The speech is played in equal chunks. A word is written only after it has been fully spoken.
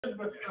With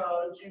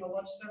JINA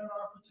lunch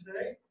seminar for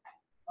today.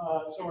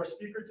 So our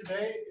speaker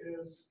today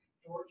is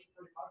George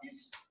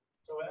Perdikakis.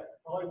 So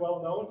probably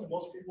well known to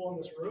most people in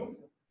this room.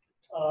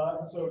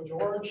 So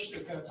George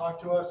is going to talk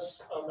to us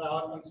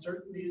about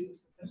uncertainties in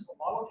statistical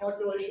model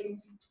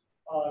calculations.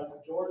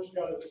 George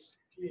got his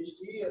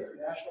PhD at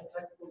the National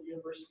Technical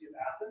University of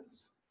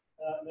Athens,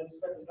 and then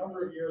spent a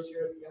number of years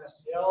here at the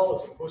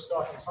NSCL as a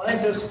postdoc and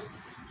scientist,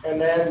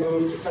 and then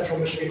moved to Central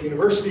Michigan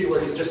University,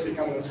 where he's just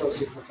become an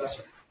associate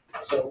professor.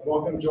 So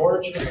welcome,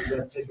 George,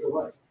 and take it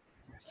away.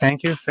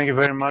 Thank you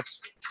very much.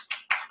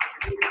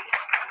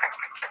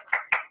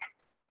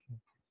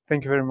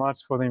 Thank you very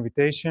much for the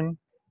invitation.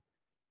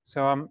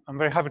 So I'm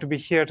very happy to be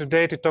here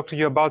today to talk to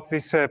you about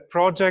this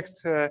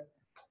project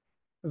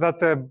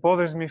that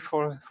bothers me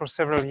for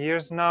several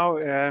years now,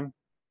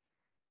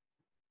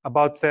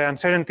 about the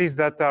uncertainties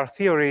that our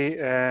theory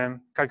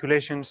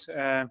calculations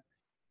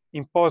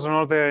impose on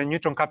all the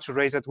neutron capture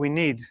rates that we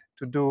need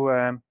to do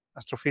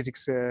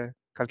astrophysics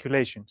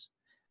calculations.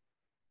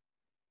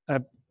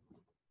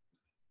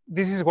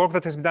 This is work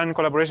that has been done in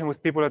collaboration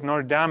with people at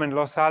Notre Dame and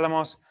Los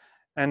Alamos,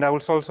 and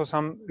also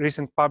some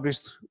recent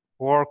published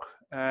work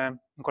in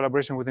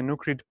collaboration with the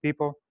NUCRID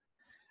people.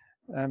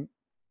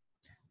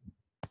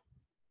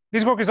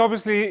 This work is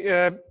obviously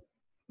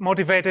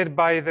motivated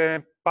by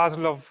the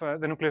puzzle of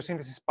the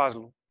nucleosynthesis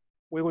puzzle.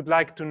 We would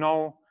like to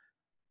know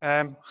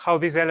how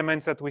these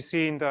elements that we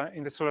see in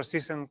the solar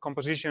system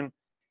composition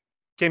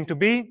came to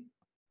be,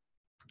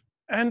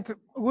 and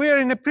we are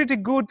in a pretty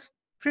good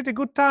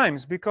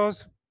times,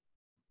 because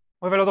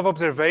we have a lot of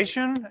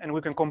observation, and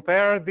we can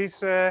compare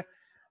these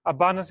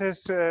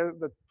abundances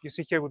that you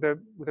see here with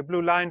the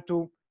blue line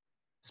to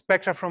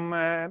spectra from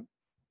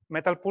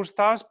metal poor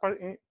stars,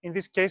 in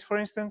this case, for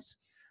instance.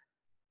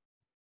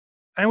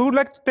 And we would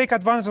like to take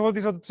advantage of all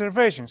these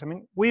observations. I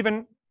mean, we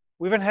even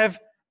have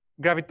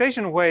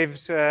gravitation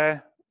waves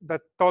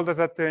that told us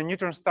that the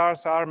neutron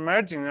stars are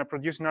merging and are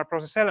producing our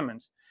process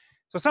elements.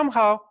 So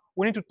somehow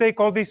we need to take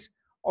all these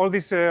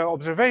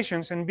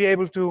observations and be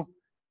able to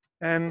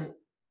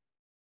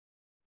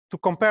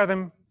compare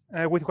them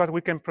with what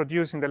we can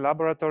produce in the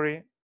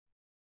laboratory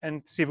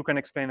and see if we can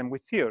explain them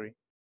with theory.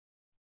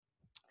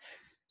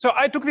 So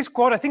I took this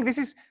quote. I think this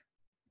is,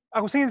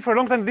 I was thinking for a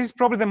long time, this is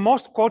probably the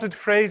most quoted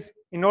phrase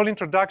in all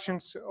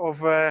introductions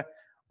of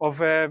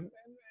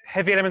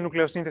heavy element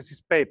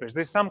nucleosynthesis papers.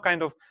 There's some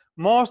kind of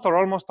most or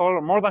almost all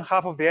or more than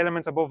half of the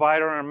elements above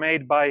iron are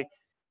made by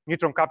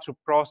neutron capture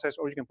process,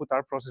 or you can put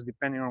our process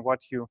depending on what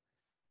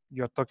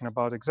you're talking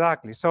about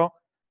exactly. So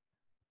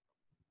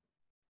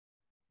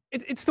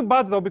it's too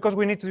bad, though, because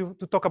we need to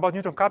talk about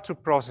neutron capture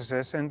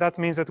processes, and that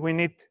means that we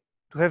need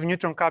to have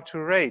neutron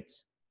capture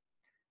rates.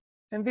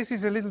 And this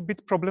is a little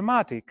bit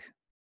problematic,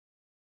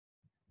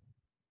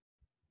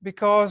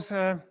 because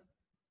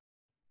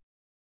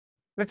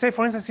let's say,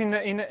 for instance,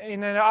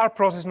 in our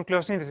process,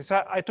 nucleosynthesis,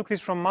 I took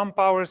this from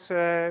Manpower's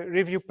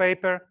review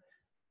paper,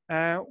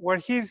 where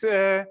he's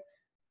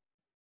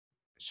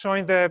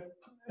showing the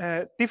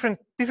different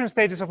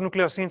stages of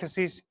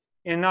nucleosynthesis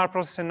in our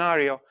process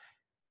scenario.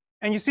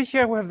 And you see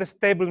here we have the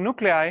stable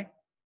nuclei,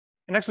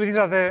 and actually these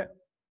are the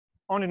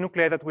only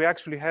nuclei that we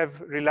actually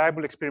have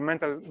reliable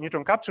experimental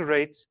neutron capture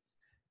rates.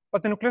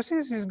 But the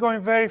nucleosynthesis is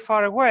going very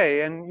far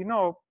away, and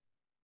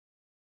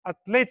at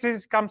late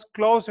stages it comes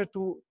closer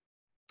to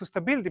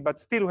stability,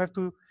 but still we have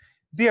to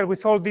deal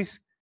with all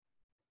these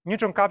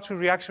neutron capture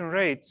reaction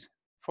rates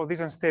for these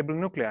unstable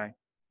nuclei.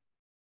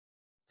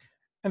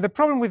 And the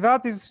problem with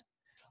that is,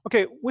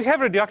 okay, we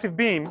have radioactive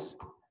beams,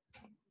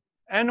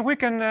 and we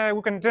can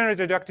generate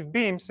radioactive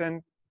beams,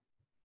 and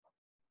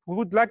we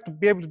would like to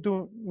be able to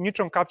do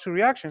neutron capture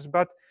reactions,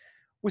 but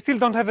we still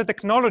don't have the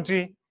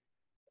technology.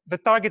 The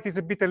target is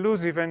a bit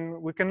elusive,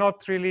 and we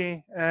cannot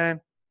really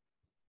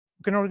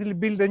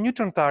build a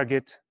neutron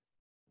target.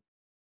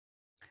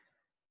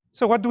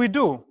 So what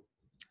do?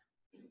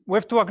 We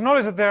have to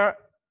acknowledge that there are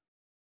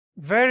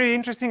very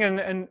interesting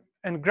and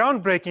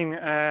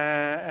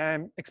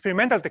groundbreaking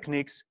experimental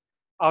techniques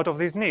out of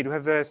this need. We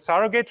have the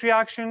surrogate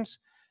reactions,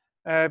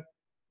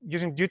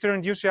 using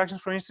deuterium-induced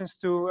reactions, for instance,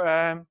 to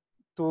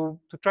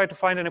try to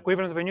find an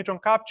equivalent of a neutron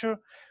capture.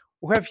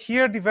 We have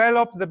here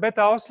developed the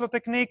beta-Oslo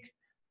technique,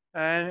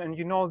 and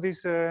you know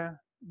these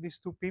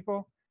two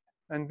people.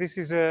 And this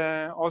is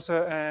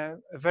also a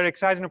very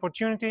exciting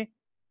opportunity.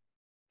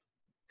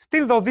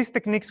 Still, though, these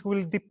techniques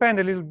will depend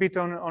a little bit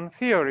on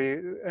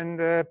theory,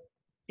 and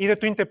either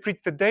to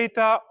interpret the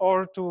data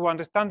or to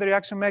understand the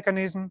reaction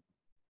mechanism.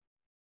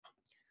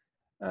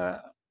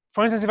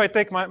 For instance, if I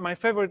take my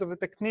favorite of the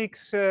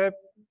techniques,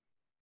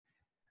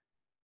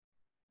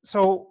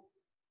 so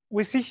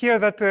we see here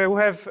that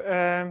we have,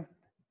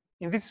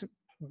 in this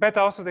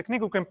beta-Oslo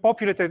technique, we can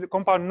populate a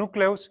compound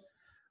nucleus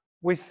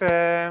with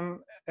a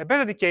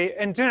beta decay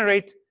and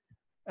generate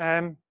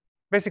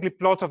basically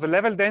plots of the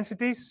level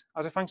densities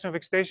as a function of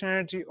excitation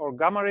energy or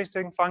gamma ray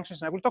setting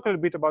functions. And I will talk a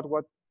little bit about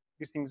what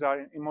these things are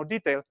in more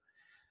detail.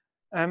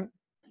 The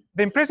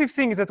impressive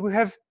thing is that we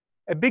have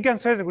a big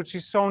uncertainty, which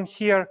is shown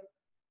here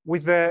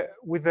with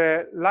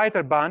the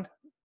lighter band,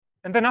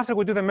 And then after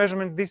we do the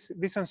measurement,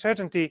 this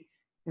uncertainty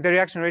in the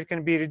reaction rate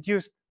can be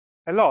reduced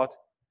a lot.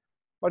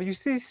 But you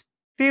see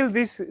still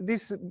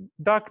this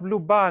dark blue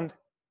band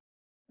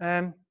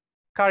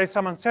carries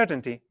some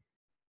uncertainty.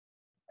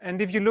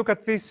 And if you look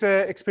at these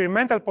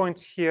experimental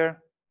points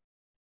here,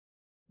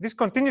 these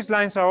continuous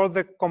lines are all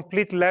the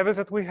complete levels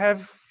that we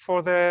have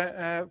for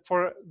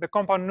the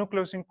compound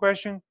nucleus in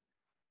question.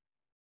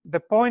 The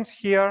points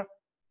here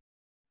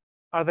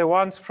are the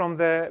ones from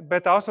the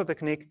beta-Austin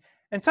technique.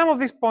 And some of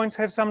these points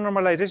have some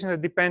normalization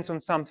that depends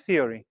on some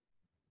theory.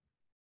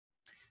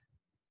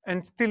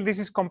 And still, this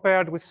is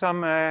compared with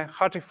some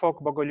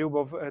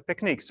Hartree-Fock-Bogolyubov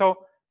technique.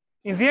 So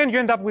in the end, you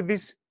end up with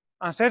this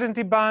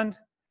uncertainty band.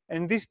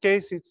 And in this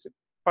case, it's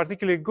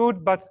particularly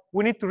good, but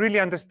we need to really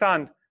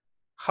understand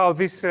how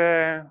this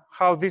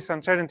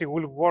uncertainty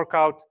will work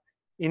out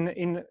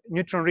in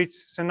neutron-rich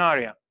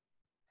scenario.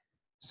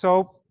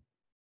 So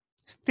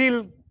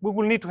still, we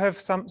will need to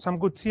have some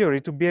good theory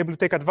to be able to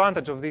take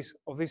advantage of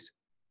this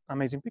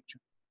amazing picture.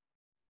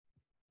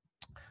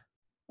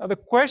 Now, the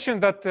question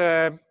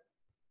that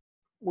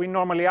we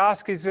normally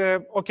ask is,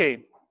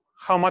 okay,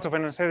 how much of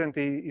an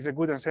uncertainty is a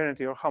good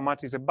uncertainty or how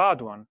much is a bad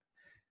one?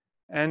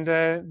 And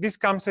this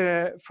comes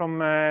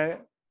from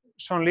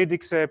Sean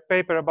Liddick's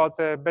paper about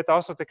the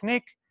beta-Austin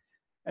technique.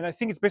 And I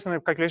think it's based on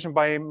a calculation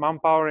by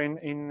Manpower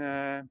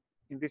in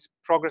this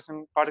Progress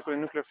in Particle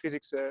and Nuclear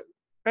Physics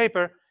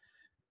paper,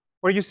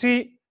 where you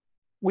see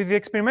with the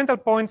experimental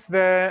points,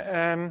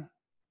 the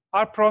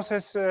R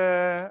process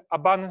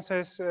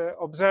abundances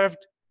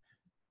observed.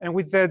 And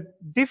with the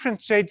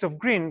different shades of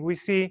green, we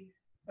see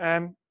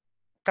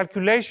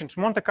calculations,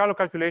 Monte Carlo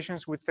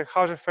calculations with the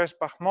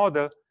Hauser-Fersbach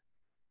model,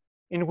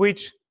 in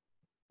which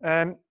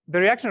the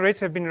reaction rates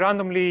have been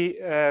randomly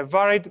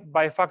varied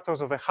by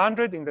factors of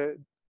 100 in the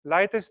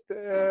lightest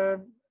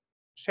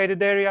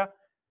shaded area,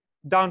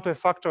 down to a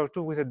factor of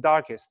 2 with the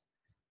darkest.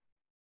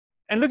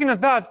 And looking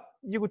at that,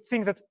 you would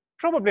think that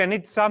probably I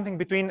need something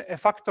between a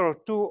factor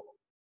of 2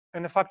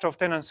 and a factor of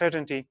 10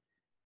 uncertainty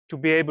to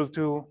be able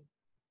to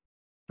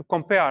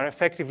compare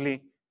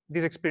effectively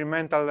these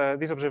experimental,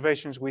 these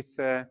observations with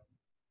the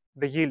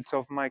yields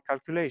of my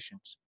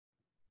calculations.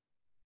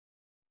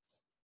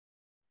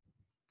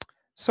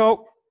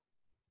 So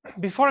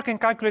before I can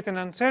calculate an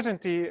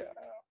uncertainty,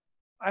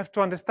 I have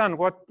to understand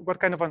what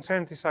kind of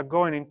uncertainties are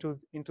going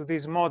into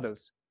these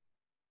models.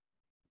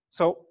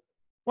 So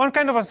one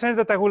kind of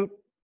uncertainty that I will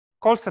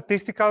call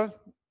statistical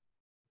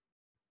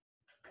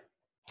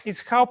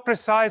is how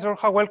precise or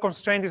how well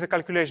constrained is the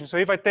calculation. So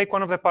if I take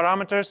one of the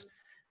parameters,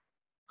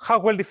 how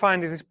well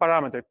defined is this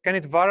parameter? Can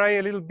it vary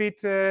a little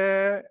bit?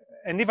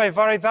 And if I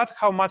vary that,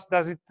 how much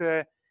does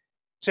it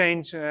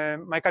change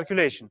my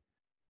calculation?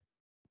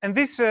 And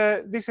this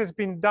has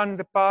been done in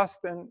the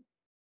past. And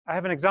I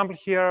have an example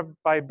here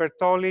by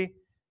Bertoli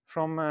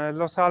from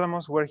Los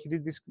Alamos, where he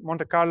did this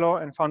Monte Carlo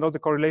and found all the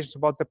correlations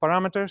about the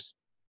parameters.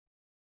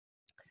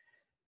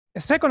 A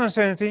second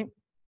uncertainty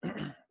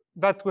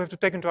that we have to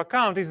take into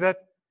account is that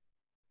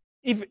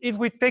if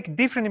we take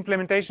different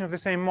implementation of the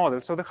same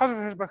model, so the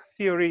Hauser-Fersbach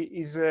theory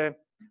is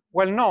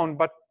well known,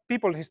 but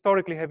people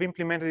historically have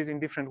implemented it in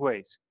different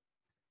ways.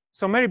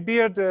 So Mary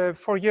Beard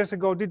 4 years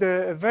ago did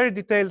a very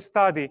detailed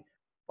study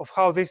of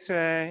how these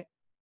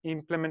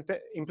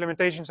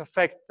implementations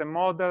affect the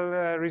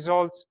model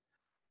results,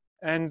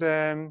 and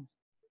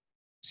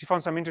she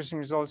found some interesting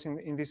results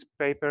in this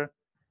paper.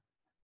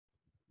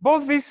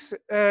 Both these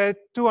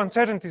two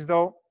uncertainties,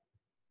 though,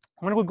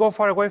 when we go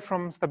far away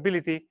from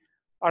stability,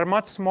 are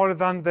much smaller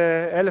than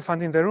the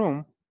elephant in the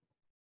room,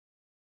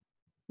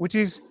 which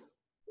is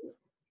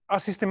a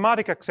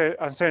systematic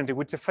uncertainty,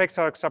 which affects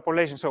our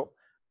extrapolation. So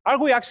are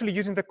we actually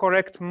using the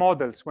correct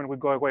models when we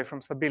go away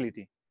from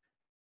stability?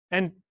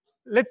 And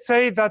let's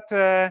say that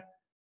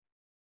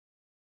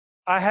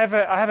I have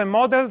a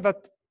model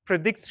that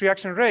predicts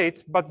reaction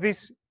rates, but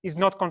this is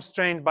not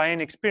constrained by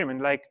any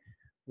experiment like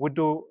we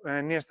do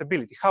near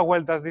stability. How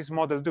well does this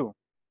model do?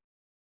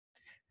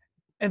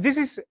 And this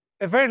is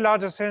a very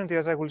large uncertainty,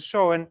 as I will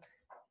show, and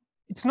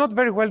it's not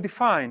very well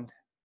defined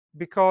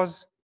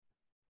because,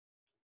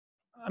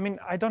 I mean,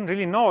 I don't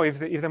really know if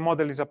the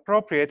model is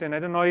appropriate, and I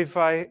don't know if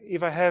I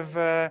have,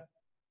 are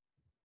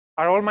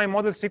all my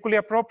models equally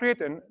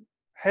appropriate, and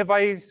have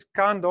I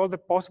scanned all the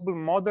possible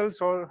models,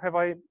 or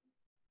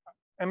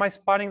am I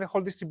spanning the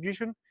whole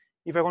distribution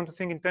if I want to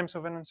think in terms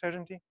of an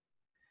uncertainty?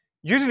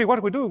 Usually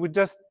what we do, we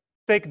just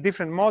take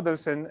different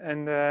models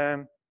and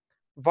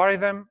vary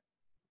them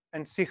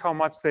and see how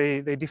much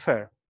they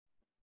differ.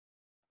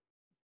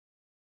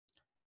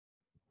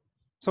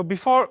 So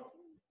before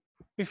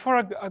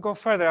I go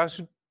further, I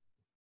should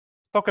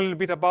talk a little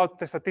bit about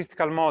the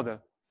statistical model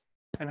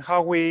and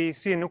how we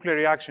see a nuclear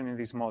reaction in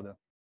this model.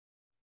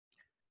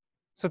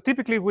 So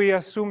typically, we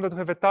assume that we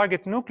have a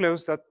target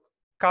nucleus that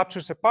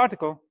captures a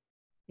particle.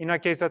 In our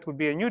case, that would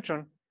be a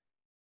neutron.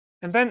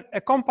 And then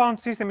a compound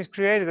system is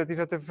created that is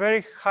at a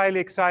very highly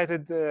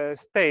excited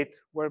state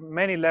where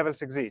many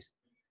levels exist.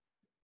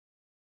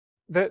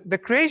 The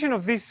creation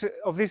of this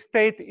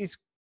state is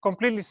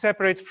completely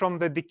separate from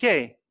the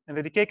decay. and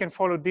the decay can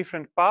follow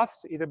different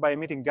paths, either by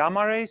emitting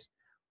gamma rays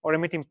or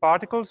emitting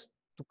particles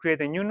to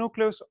create a new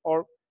nucleus,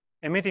 or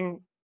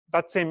emitting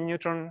that same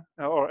neutron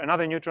or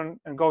another neutron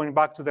and going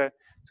back to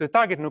the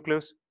target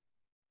nucleus.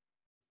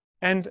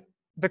 And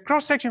the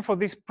cross-section for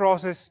this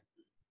process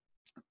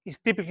is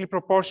typically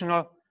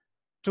proportional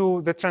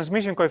to the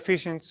transmission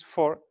coefficients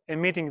for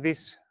emitting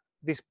these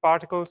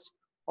particles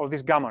or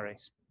these gamma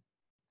rays.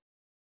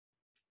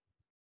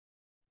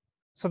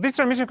 So these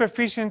transmission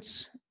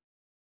coefficients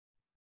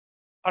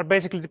are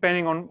basically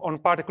depending on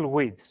particle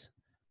widths.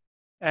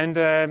 And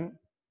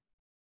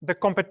the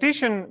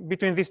competition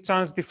between these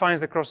channels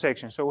defines the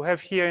cross-section. So we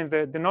have here in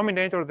the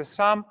denominator the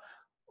sum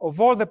of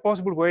all the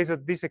possible ways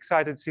that this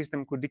excited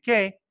system could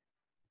decay.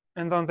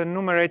 And on the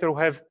numerator,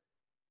 we have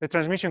the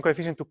transmission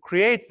coefficient to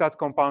create that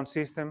compound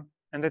system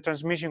and the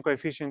transmission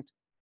coefficient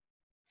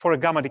for a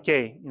gamma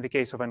decay in the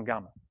case of N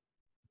gamma.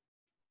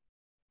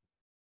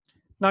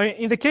 Now,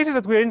 in the cases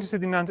that we're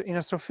interested in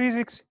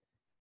astrophysics,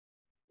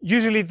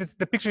 usually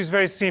the picture is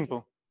very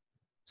simple.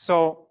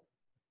 So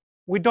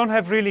we don't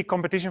have really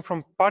competition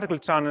from particle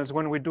channels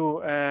when we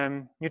do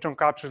neutron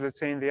captures, let's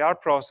say in the R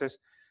process.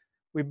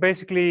 We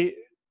basically,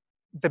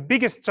 the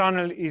biggest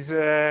channel is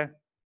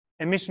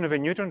emission of a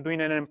neutron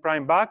doing an N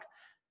prime back,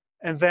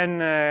 and then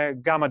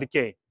gamma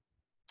decay.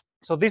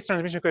 So this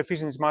transmission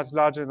coefficient is much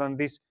larger than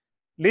this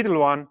little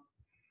one.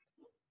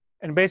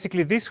 And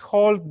basically this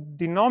whole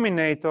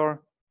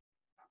denominator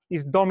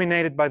is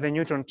dominated by the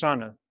neutron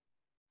channel.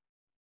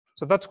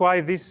 So that's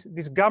why this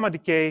gamma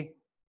decay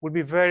will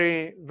be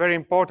very, very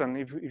important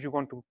if you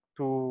want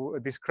to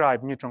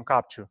describe neutron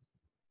capture.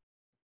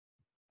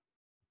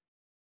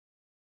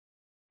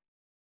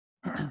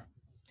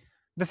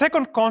 The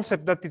second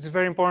concept that is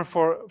very important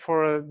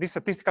for this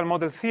statistical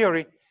model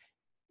theory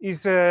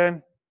is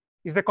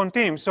the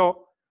continuum.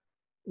 So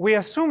we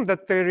assume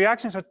that the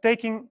reactions are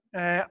taking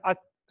at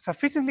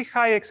sufficiently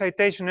high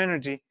excitation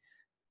energy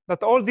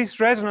that all these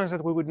resonances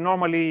that we would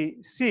normally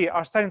see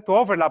are starting to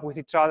overlap with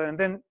each other, and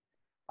then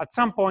at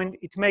some point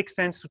it makes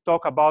sense to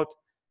talk about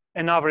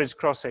an average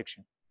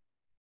cross-section.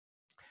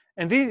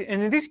 And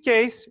in this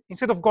case,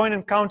 instead of going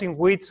and counting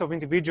widths of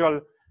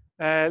individual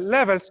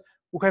levels,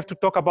 we have to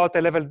talk about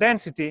the level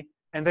density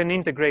and then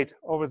integrate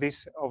over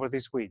these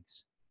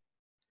widths.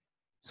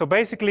 So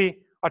basically,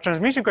 our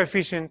transmission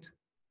coefficient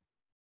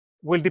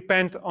will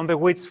depend on the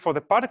width for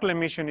the particle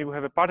emission if we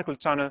have a particle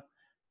channel,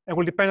 and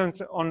will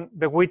depend on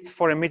the width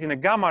for emitting a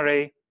gamma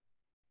ray,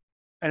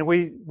 and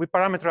we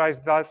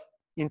parameterize that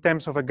in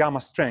terms of a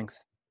gamma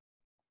strength.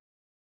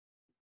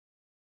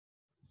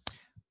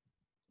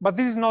 But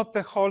this is not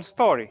the whole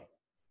story.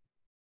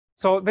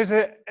 So there's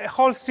a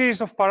whole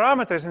series of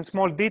parameters and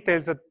small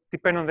details that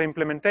depend on the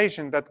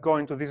implementation that go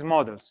into these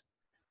models.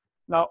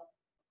 Now,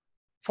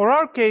 for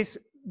our case,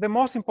 the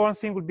most important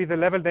thing would be the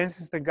level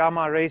densities, the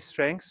gamma ray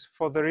strengths,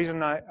 for the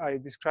reason I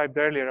described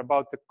earlier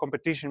about the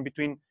competition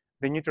between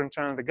the neutron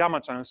channel and the gamma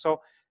channel.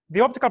 So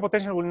the optical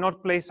potential will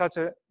not play such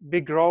a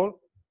big role.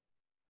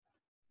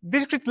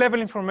 Discrete level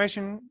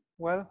information,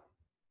 well,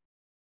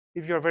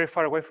 if you're very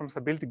far away from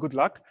stability, good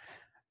luck.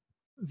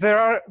 There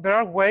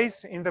are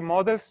ways in the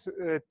models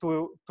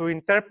to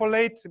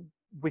interpolate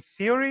with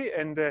theory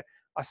and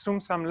assume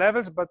some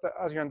levels, but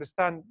as you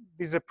understand,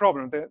 this is a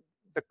problem.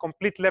 The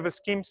complete level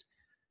schemes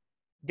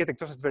get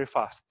exhausted very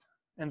fast,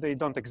 and they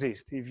don't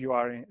exist if you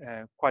are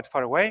quite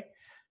far away.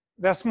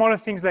 There are smaller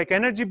things like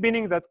energy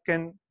binning that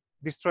can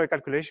destroy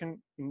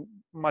calculation in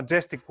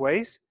majestic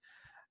ways.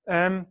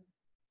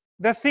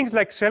 There are things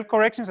like shell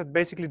corrections that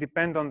basically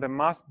depend on the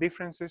mass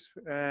differences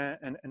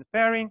and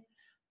pairing,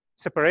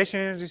 separation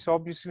energies,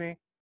 obviously,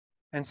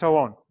 and so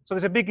on. So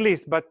there's a big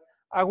list, but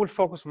I will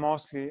focus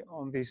mostly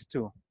on these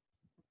two.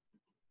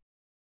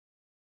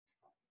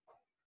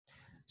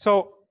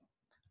 So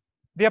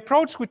the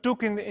approach we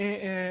took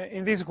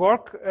in this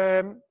work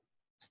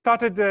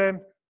started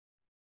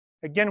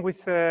again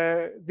with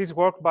this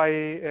work by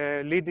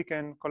Lidik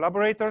and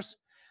collaborators.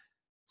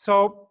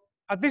 So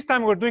at this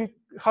time, we're doing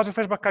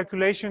Hausser-Feshbach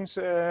calculations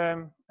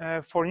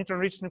for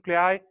neutron-rich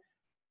nuclei.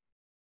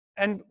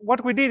 And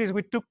what we did is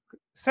we took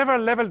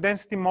several level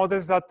density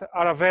models that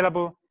are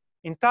available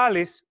in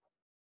TALIS.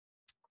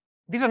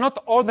 These are not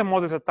all the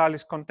models that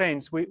TALIS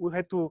contains. We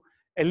had to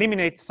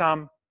eliminate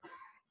some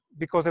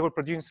because they were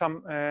producing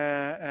some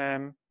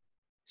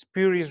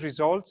spurious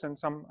results and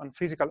some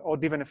unphysical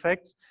odd-even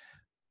effects.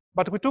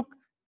 But we took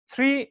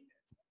 3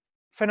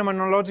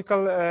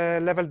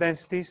 phenomenological level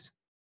densities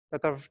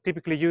that are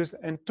typically used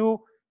and 2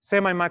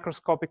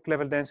 semi-microscopic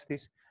level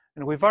densities.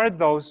 And we varied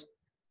those.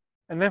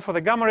 And then for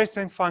the gamma ray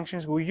strength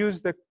functions, we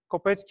used the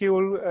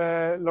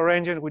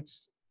Kopetsky-Lorentzian, which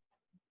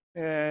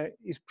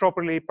is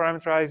properly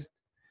parameterized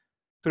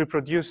to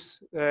reproduce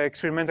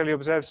experimentally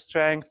observed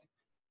strength,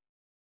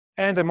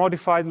 and a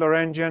modified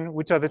Lorentzian,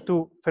 which are the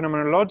 2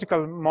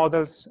 phenomenological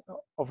models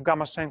of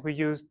gamma strength we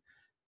used.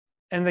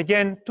 And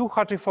again, 2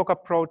 Hartree-Fock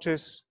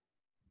approaches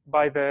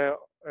by the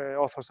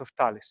authors of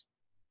TALIS.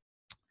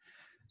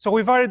 So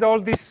we varied all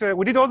this,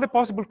 we did all the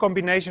possible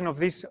combination of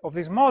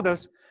these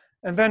models,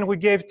 and then we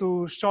gave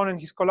to Sean and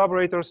his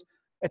collaborators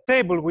a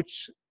table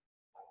which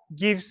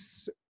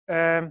gives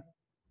an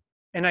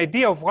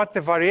idea of what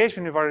the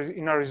variation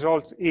in our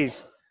results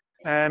is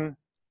as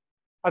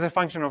a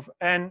function of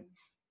n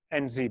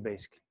and z,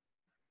 basically.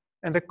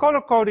 And the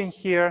color coding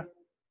here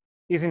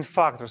is in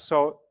factors.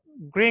 So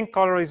green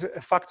color is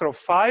a factor of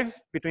 5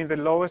 between the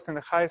lowest and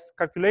the highest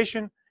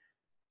calculation.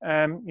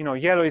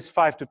 Yellow is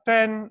 5 to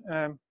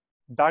 10,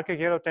 darker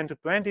yellow 10 to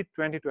 20,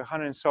 20 to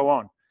 100, and so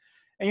on.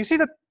 And you see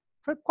that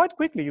quite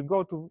quickly you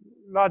go to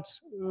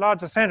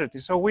large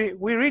ascendances. So we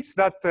reach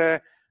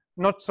that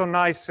not so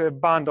nice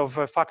band of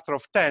a factor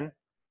of 10,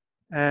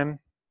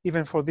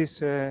 even for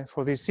these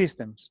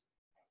systems.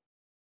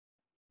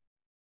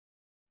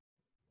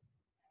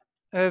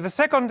 The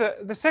second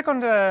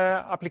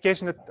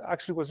application that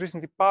actually was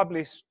recently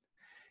published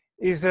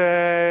is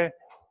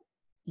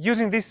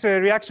using these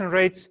reaction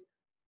rates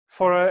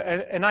for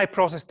an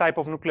I-process type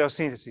of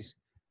nucleosynthesis.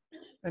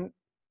 And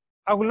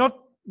I will not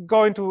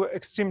go into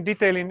extreme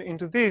detail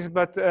into this,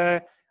 but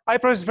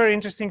I-process is very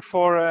interesting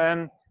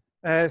for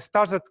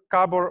stars that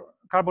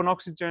carbon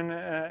oxygen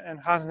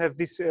enhanced have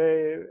this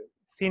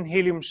thin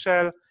helium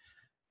shell,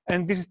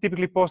 and this is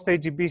typically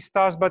post-AGB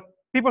stars, but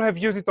people have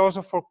used it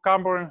also for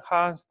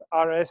carbon-enhanced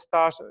RS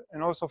stars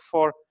and also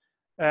for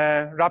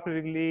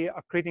rapidly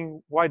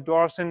accreting white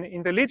dwarfs. And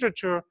in the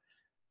literature,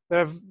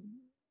 they've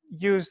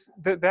used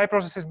the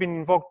I-process has been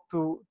invoked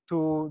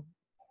to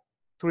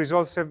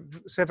resolve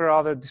several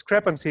other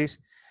discrepancies.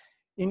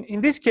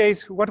 In this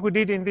case, what we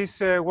did in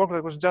this work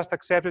that was just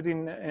accepted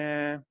in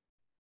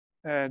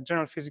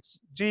Journal Physics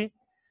G,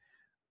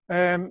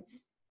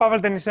 Pavel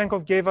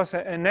Denisenkov gave us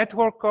a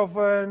network of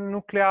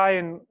nuclei,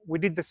 and we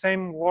did the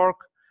same work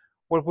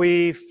where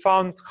we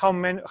found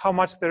how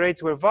much the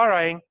rates were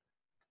varying,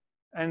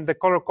 and the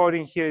color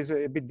coding here is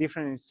a bit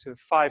different. It's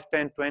 5,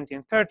 10, 20,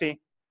 and 30.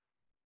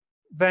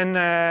 Then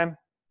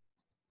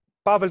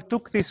Pavel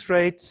took these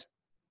rates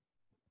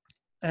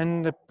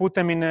and put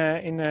them in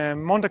a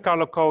Monte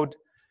Carlo code,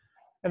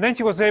 and then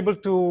he was able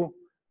to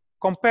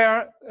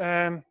compare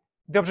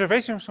the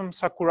observations from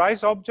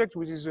Sakurai's object,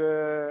 which is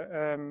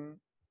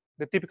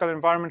the typical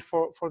environment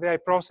for the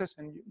I-process,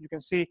 and you can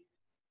see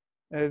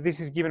this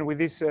is given with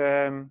these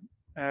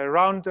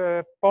round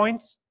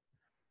points,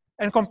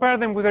 and compare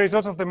them with the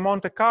results of the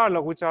Monte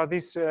Carlo, which are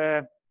these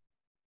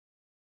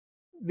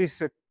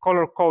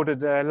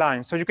color-coded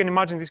lines. So you can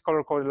imagine these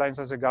color-coded lines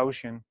as a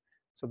Gaussian.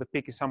 So the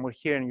peak is somewhere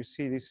here, and you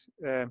see this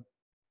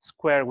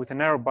square with an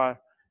error bar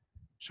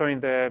showing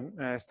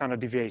the standard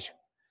deviation.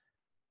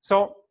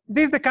 So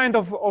this is the kind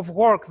of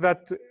work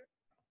that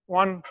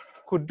one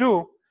could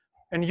do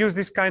and use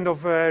this kind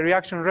of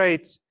reaction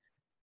rates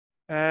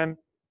to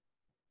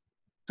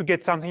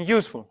get something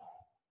useful.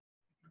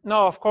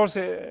 Now, of course,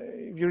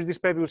 if you read this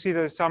paper, you'll see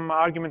there's some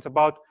arguments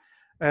about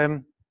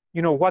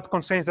what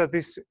constraints that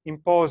this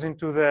impose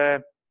into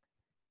the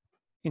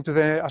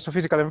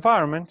astrophysical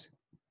environment,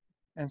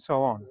 and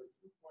so on.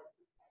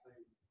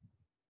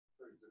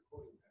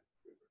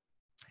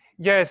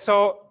 Yeah,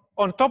 so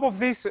on top of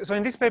this, so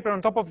in this paper,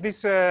 on top of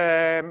this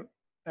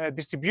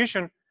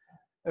distribution,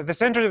 the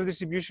center of the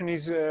distribution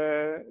is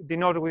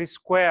denoted with this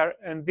square,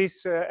 and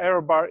this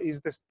error bar is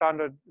the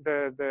standard,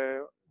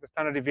 the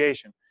standard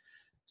deviation.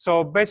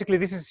 So basically,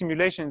 this is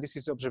simulation, this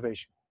is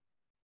observation.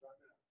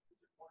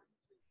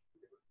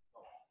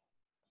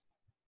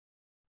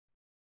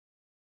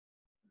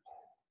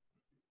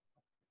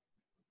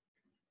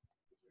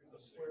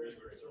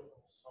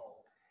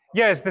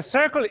 Yes, the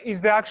circle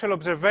is the actual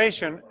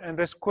observation, and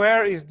the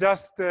square is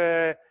just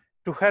to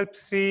help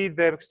see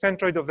the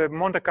centroid of the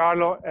Monte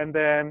Carlo and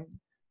the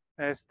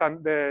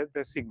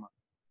sigma.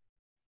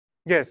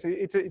 Yes,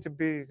 it's a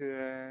bit.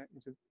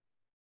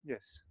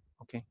 Yes.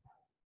 Okay.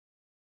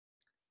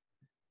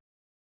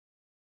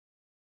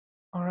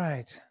 All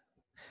right.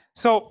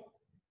 So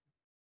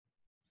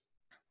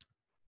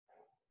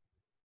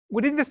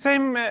we did the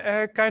same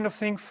kind of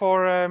thing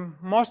for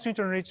most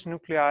neutron-rich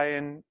nuclei,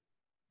 and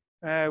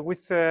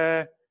with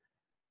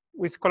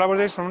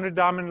collaborators from Notre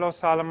Dame and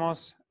Los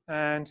Alamos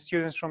and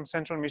students from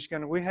Central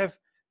Michigan, we have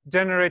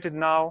generated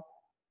now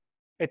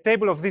a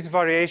table of these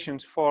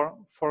variations for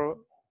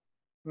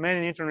many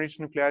neutron-rich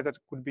nuclei that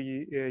could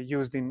be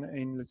used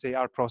in let's say,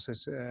 our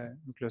process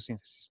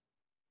nucleosynthesis.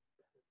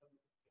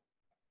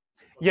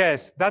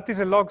 Yes, that is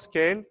a log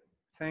scale.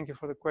 Thank you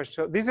for the question.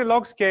 So this is a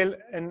log scale,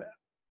 and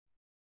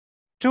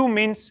 2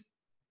 means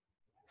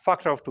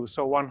factor of 2,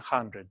 so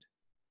 100.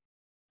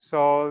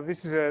 So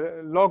this is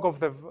a log of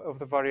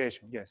the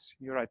variation. Yes,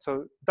 you're right.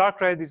 So dark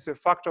red is a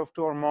factor of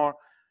 2 or more.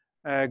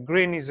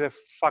 Green is a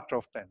factor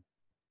of 10,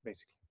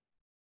 basically.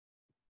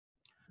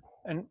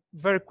 And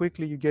very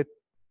quickly you get.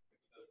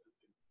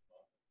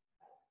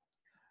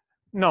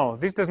 No,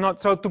 this does not.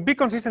 So to be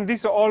consistent,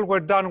 these all were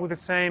done with the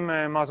same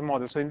mass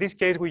model. So in this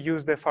case, we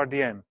use the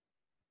FRDM.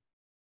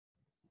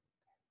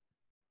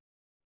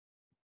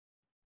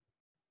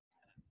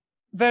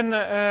 Then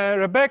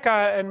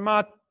Rebecca and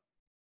Matt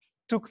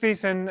took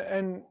this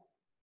and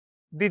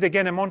did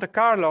again a Monte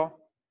Carlo,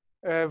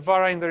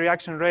 varying the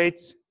reaction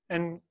rates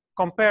and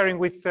comparing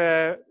with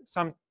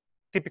some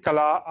typical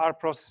R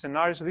process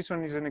scenarios. So this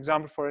one is an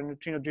example for a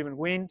neutrino-driven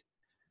wind.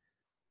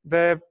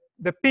 The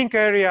pink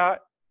area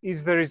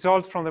is the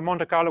result from the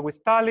Monte Carlo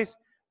with tallies,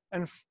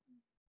 and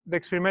the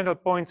experimental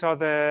points are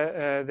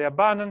the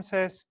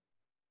abundances.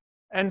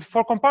 And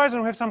for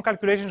comparison, we have some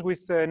calculations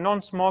with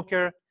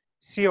non-smoker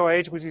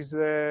COH, which is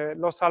the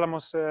Los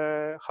Alamos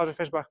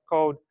Hauser-Feshbach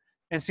code,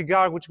 and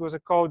cigar, which was a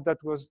code that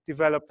was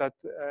developed at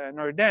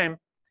Notre Dame.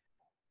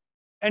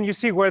 And you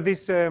see where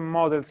these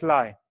models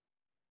lie.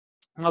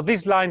 Now,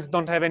 these lines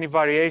don't have any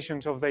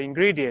variations of the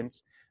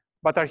ingredients,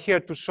 but are here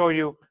to show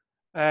you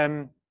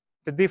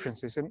the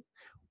differences. And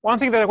one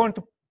thing that I want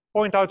to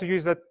point out to you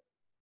is that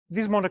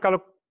this Monte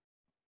Carlo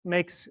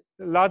makes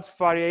large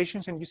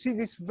variations, and you see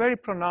these very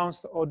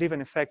pronounced odd-even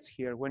effects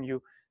here when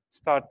you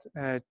start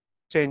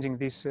changing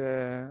these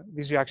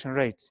reaction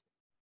rates.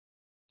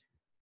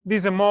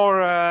 This is a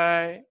more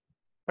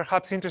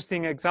perhaps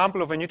interesting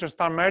example of a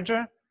neutron-star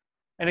merger.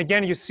 And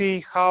again, you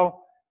see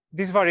how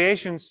these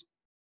variations,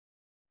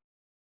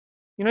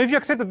 if you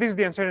accept that this is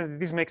the uncertainty,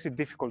 this makes it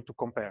difficult to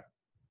compare.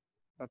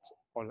 That's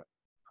all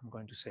I'm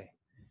going to say.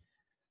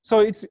 So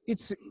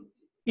it's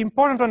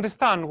important to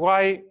understand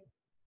why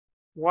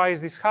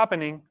is this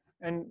happening.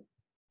 And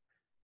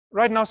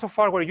right now, so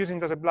far, we're using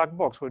it as a black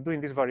box. We're doing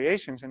these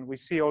variations, and we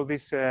see all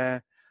these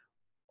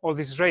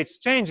rates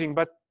changing.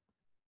 But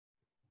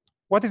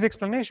what is the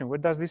explanation? Where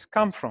does this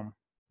come from?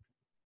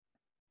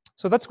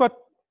 So that's what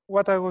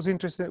we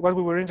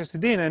were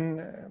interested in,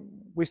 and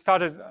we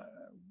started,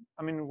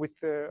 with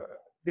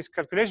this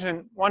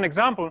calculation. One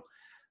example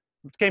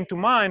that came to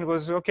mind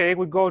was, okay,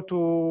 we go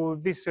to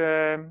this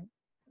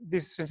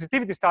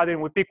sensitivity study,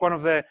 and we pick one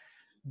of the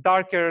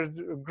darker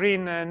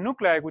green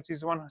nuclei, which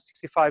is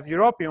 165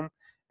 europium,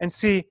 and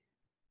see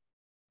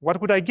what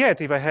would I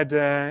get if I had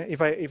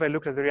if I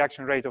looked at the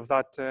reaction rate of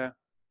that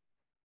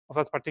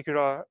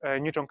particular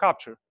neutron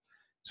capture.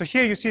 So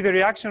here you see the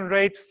reaction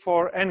rate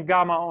for N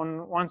gamma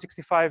on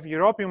 165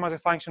 europium as a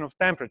function of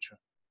temperature,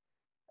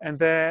 and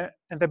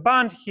the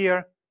band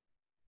here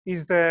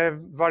is the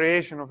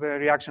variation of the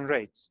reaction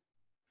rates.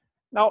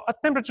 Now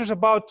at temperatures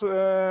about 1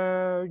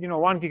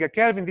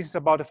 gigakelvin, this is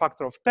about a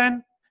factor of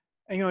 10.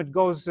 And it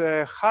goes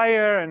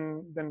higher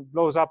and then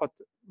blows up at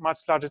much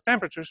larger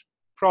temperatures.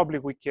 Probably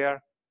we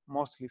care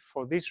mostly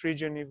for this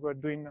region if we're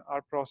doing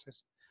our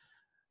process.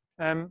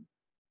 But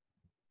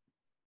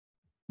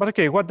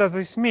okay, what does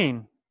this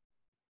mean?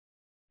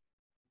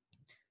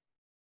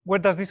 Where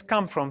does this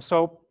come from?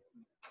 So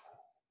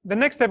the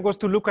next step was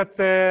to look at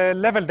the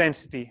level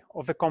density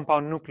of the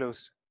compound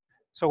nucleus.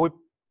 So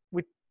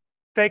we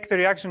take the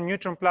reaction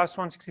neutron plus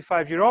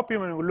 165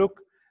 europium, and we look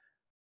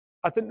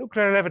at the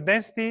nuclear level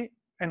density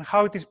and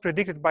how it is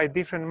predicted by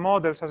different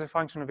models as a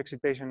function of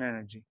excitation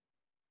energy.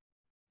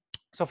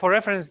 So for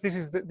reference,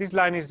 this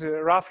line is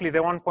roughly the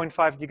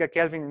 1.5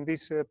 gigakelvin in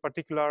this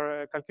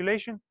particular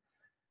calculation.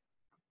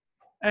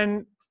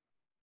 And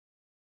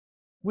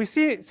we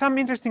see some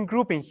interesting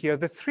grouping here.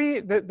 The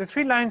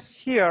three lines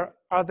here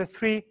are the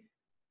three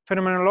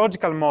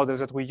phenomenological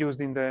models that we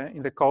used in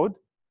the code.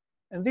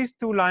 And these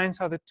two lines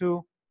are the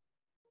two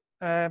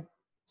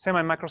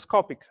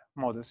semi-microscopic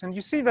models. And you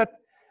see that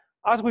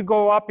as we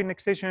go up in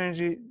excitation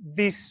energy,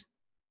 this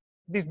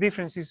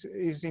difference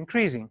is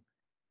increasing.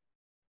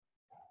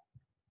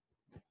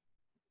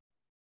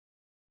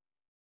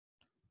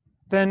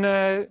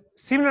 Then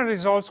similar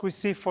results we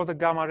see for the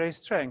gamma ray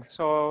strength.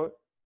 So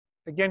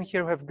again,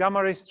 here we have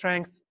gamma ray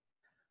strength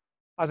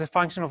as a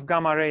function of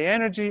gamma ray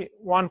energy.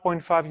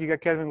 1.5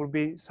 gigakelvin will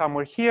be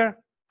somewhere here.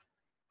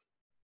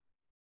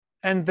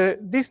 And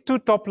these two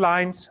top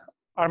lines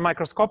are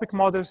microscopic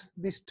models.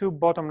 These two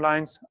bottom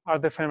lines are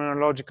the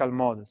phenomenological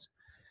models.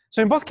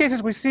 So in both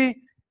cases, we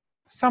see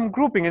some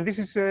grouping, and this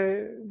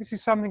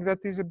is something that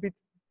is a bit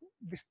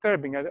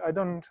disturbing.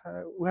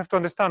 We have to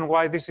understand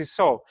why this is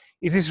so.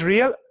 Is this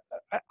real?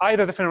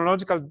 Either the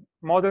phenomenological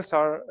models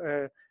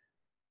are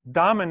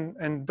dumb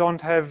and don't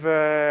have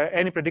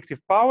any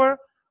predictive power,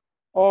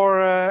 or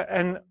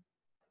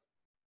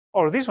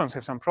these ones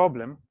have some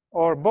problem,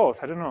 or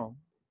both. I don't know.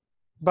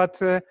 But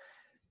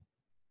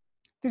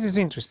this is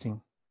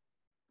interesting.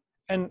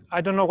 And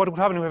I don't know what would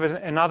happen if we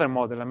have another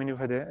model. I mean, if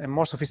we had a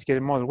more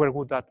sophisticated model, where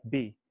would that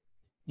be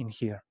in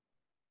here?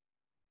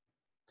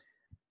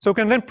 So we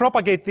can then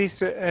propagate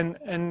this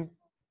and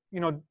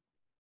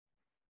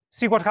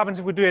see what happens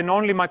if we do an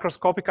only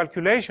microscopic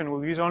calculation.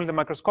 We use only the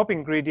microscopic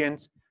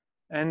ingredients.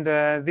 And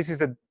this is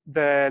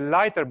the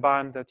lighter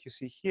band that you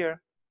see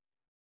here.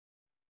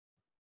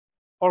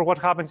 Or what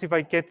happens if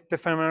I get the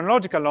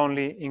phenomenological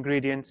only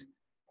ingredients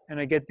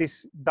and I get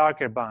this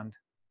darker band.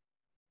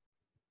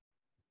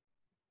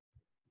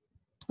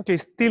 Okay,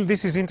 still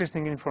this is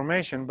interesting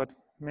information, but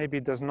maybe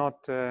it does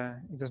not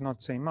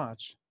say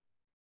much.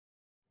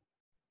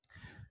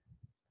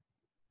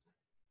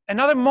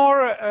 Another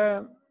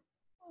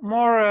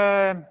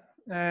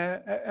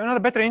another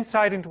better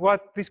insight into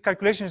what these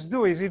calculations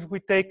do is if we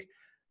take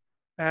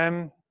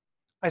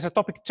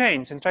isotopic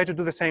chains and try to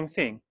do the same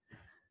thing.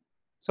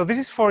 So this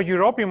is for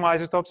europium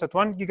isotopes at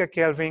 1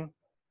 gigakelvin.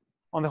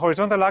 On the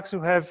horizontal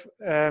axis, we have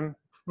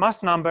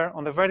mass number.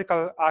 On the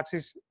vertical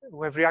axis,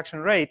 we have reaction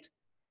rate.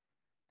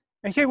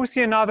 And here we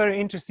see another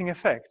interesting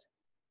effect.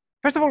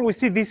 First of all, we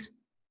see these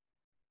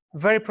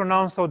very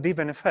pronounced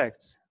odd-even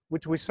effects,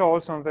 which we saw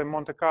also on the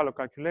Monte Carlo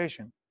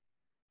calculation.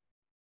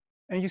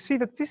 And you see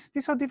that this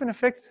odd-even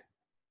effect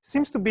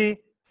seems to be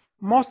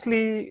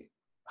mostly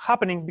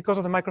happening because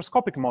of the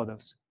microscopic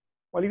models.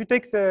 Well, if you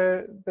take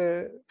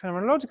the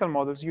phenomenological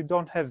models, you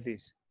don't have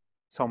this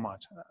so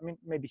much. I mean,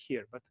 maybe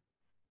here, but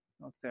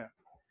not there.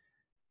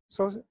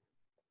 So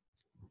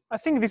I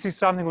think this is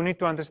something we need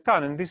to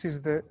understand, and this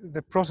is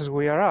the process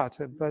we are at.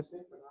 But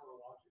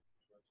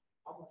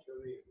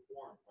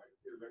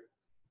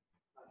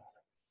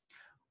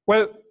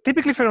well,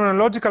 typically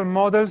phenomenological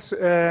models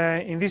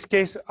in this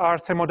case are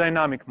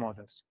thermodynamic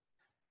models.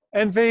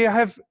 And they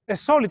have a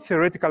solid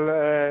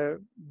theoretical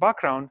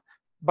background,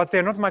 but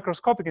they're not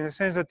microscopic in the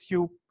sense that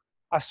you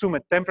assume a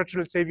temperature.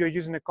 Let's say if you're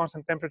using a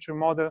constant temperature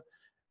model,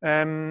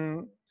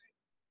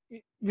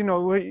 you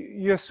know,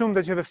 you assume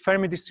that you have a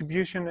Fermi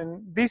distribution,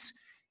 and this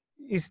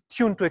is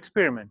tuned to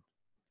experiment.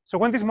 So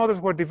when these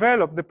models were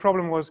developed, the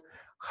problem was,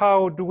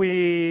 how do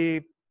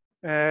we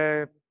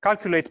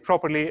calculate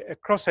properly a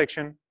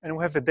cross-section, and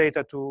we have the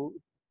data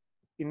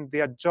in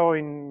the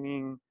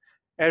adjoining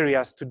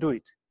areas to do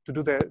it, to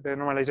do the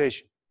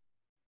normalization.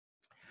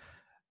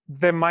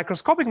 The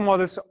microscopic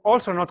models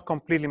also not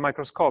completely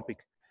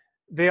microscopic.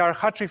 They are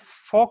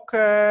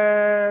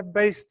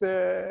Hartree-Fock-based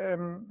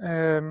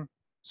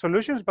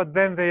solutions, but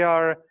then they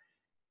have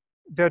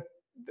an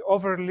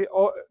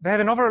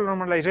overall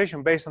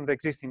normalization based on the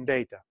existing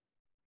data.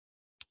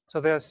 So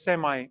they are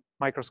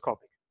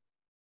semi-microscopic.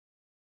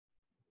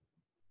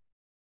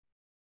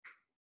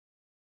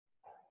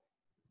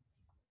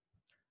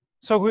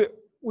 So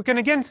we can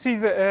again see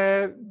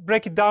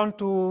break it down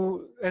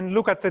to and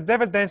look at the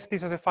level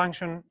densities as a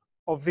function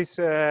of this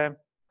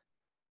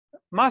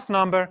mass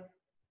number.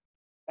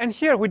 And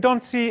here we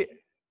don't see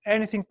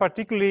anything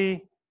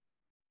particularly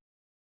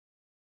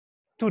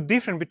too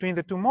different between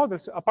the two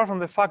models, apart from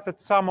the fact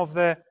that some of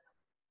the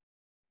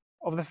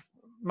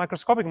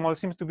microscopic models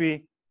seems to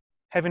be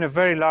having a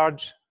very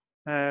large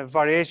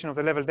variation of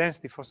the level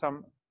density for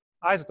some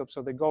isotopes.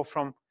 So they go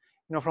from,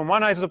 from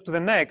one isotope to the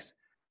next.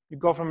 You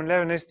go from a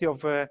level density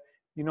of, a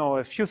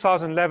few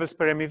thousand levels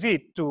per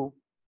MeV to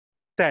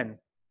 10.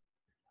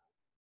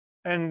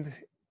 And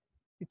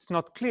it's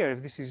not clear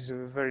if this is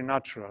very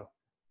natural.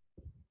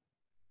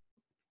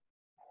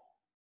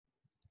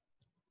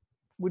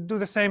 We do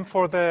the same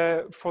for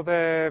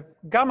the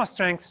gamma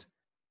strengths.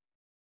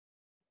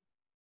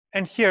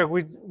 And here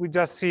we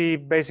just see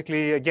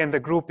basically, again, the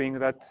grouping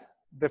that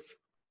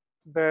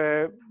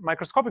the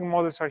microscopic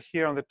models are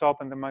here on the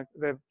top and the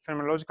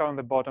phenomenological on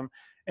the bottom.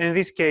 And in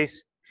this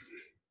case,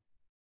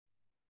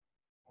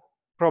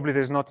 probably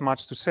there's not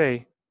much to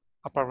say,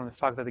 apart from the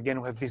fact that,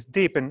 again, we have this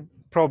dip, and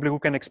probably we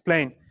can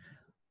explain.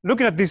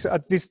 Looking at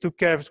these two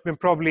curves, we can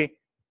probably,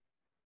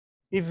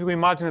 if we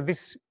imagine that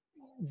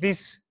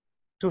these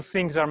two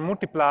things are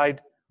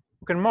multiplied,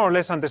 we can more or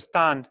less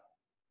understand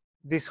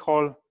this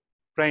whole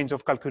range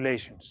of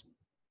calculations.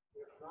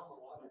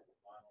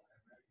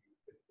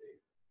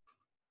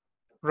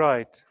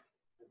 Right.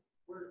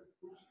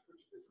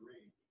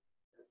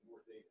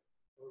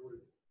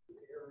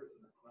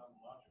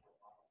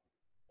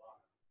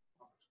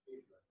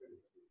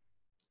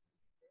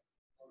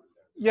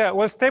 Yeah,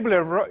 well, stable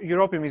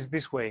europium is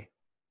this way.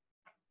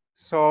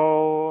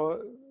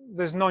 So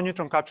there's no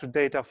neutron capture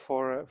data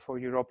for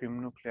europium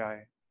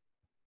nuclei.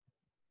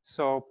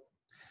 So,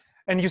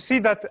 and you see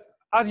that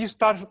as you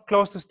start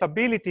close to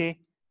stability,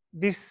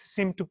 these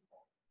seem to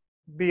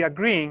be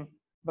agreeing,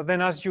 but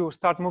then as you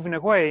start moving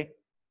away,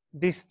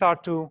 these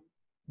start to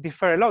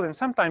differ a lot, and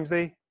sometimes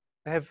they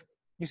have,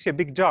 you see a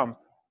big jump.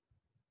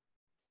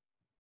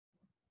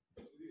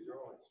 These are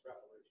all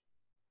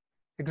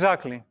extrapolations.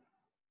 Exactly.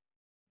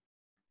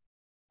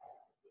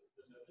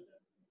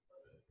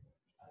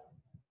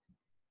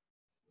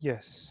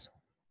 Yes.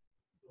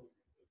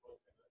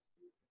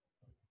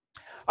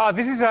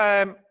 This is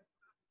a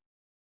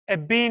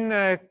bin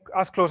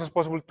as close as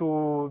possible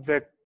to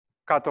the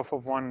cutoff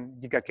of 1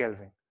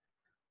 gigakelvin.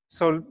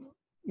 So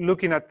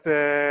looking at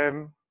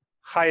the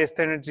highest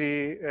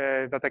energy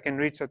that I can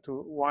reach at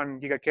 1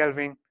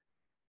 gigakelvin,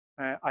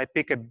 I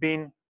pick a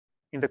bin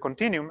in the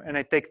continuum and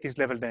I take this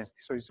level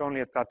density. So it's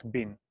only at that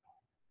bin.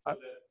 So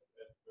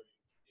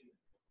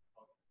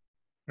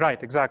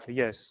Right, exactly,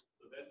 yes.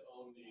 so that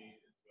only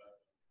is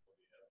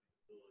relevant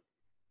for the ability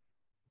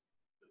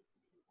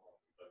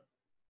but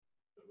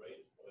the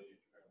rates are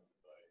determined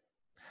by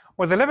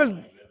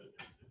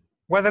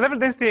well, the level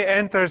density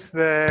enters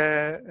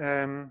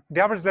the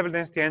average level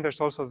density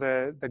enters also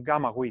the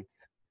gamma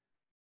width.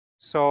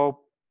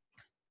 So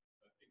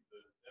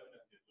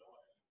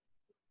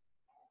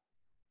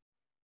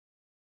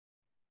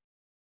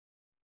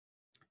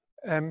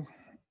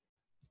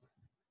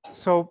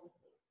so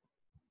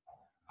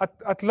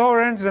at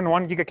lower ends than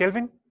 1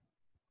 gigakelvin.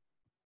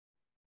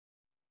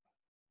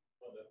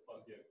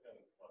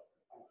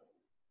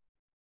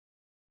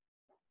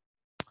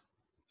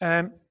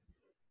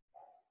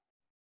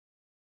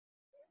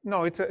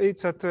 No, it's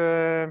at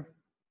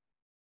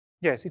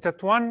Yes, it's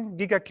at 1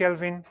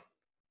 gigakelvin.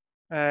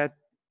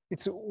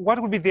 It's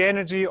what would be the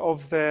energy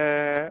of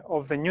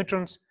the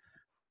neutrons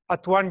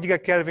at 1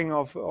 gigakelvin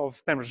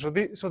of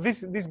temperature. So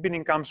this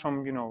binning comes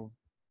from, you know,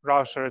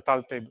 Rauscher et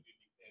al. Table.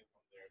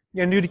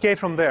 And you decay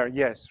from there.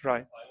 Yes,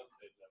 right.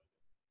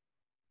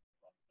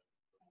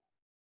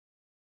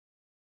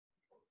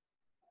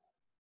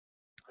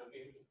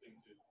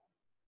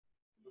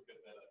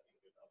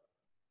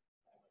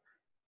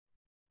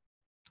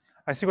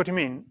 I see what you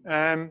mean.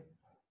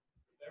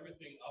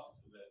 Everything up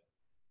to that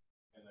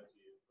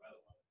energy is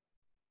relevant.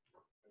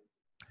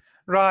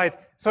 Right.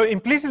 So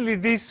implicitly,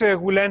 this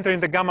will enter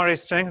in the gamma ray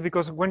strength,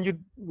 because when you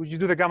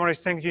do the gamma ray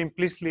strength, you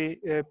implicitly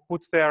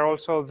put there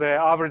also the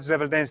average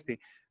level density.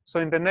 So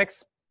in the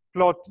next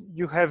plot,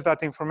 you have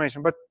that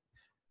information. But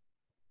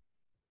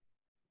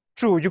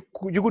true,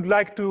 you would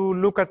like to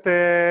look at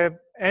the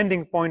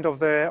ending point of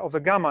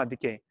the gamma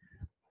decay.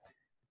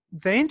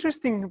 The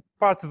interesting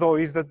part, though,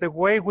 is that the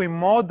way we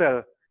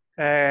model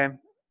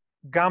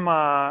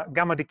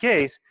gamma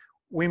decays,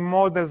 we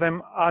model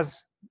them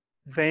as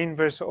the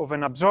inverse of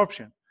an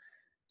absorption.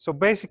 So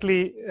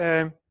basically,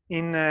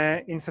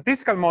 in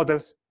statistical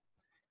models,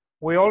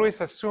 we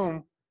always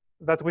assume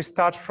that we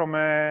start from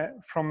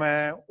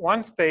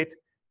one state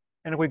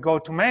and we go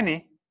to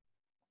many.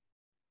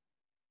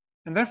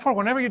 And therefore,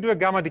 whenever you do a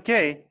gamma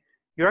decay,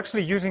 you're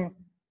actually using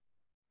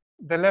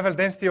the level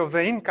density of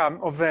the income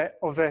of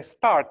the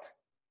start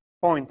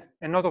point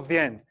and not of the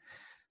end.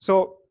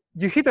 So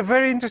you hit a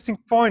very interesting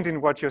point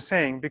in what you're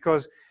saying,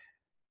 because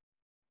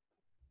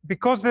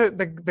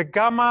the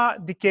gamma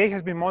decay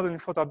has been modeled in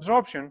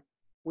photoabsorption,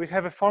 we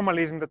have a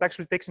formalism that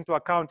actually takes into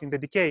account in the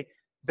decay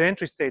the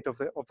entry state of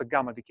the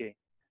gamma decay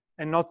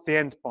and not the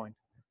end point.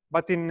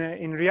 But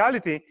in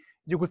reality,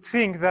 you would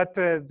think that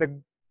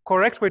the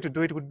correct way to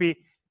do it would be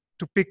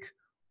to pick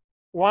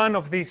one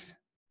of these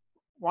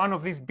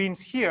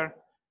bins here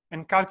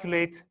and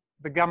calculate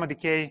the gamma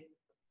decay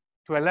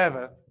to a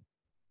level.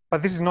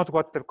 But this is not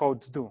what the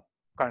codes do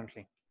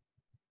currently.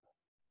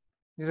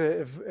 This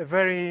is a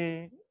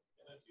very...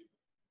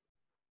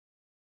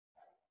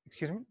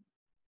 Excuse me?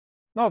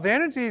 No, the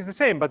energy is the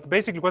same, but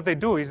basically what they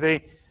do is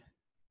they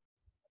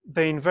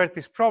invert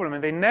this problem,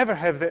 and they never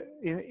have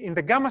in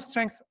the gamma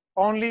strength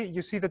only,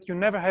 you see that you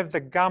never have the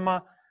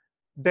gamma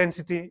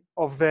density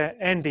of the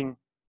ending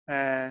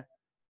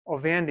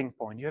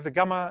point. You have the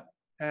gamma,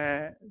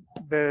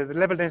 the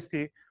level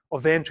density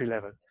of the entry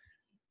level.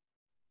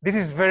 This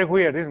is very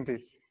weird, isn't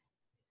it?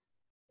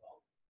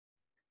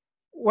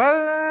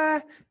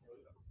 Well,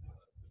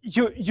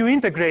 you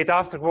integrate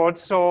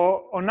afterwards,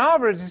 so on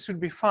average, this should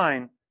be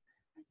fine.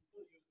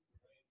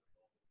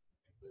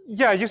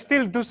 Yeah, you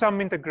still do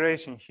some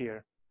integration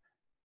here,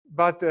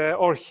 but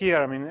or here.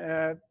 I mean,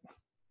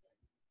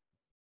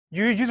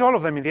 you use all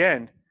of them in the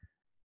end,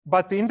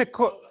 but in the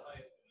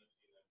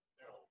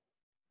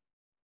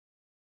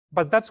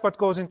but that's what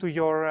goes into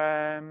your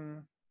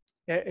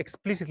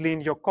explicitly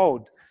in your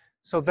code.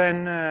 So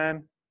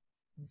then,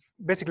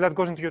 basically, that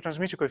goes into your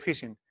transmission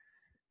coefficient.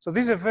 So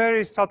this is a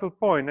very subtle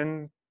point,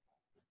 and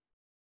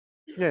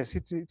yes,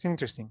 it's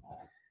interesting.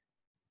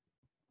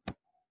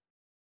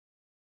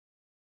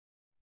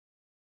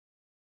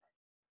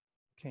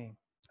 Okay,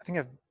 I think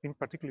I've been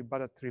particularly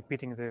bad at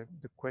repeating the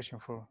question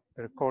for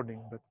the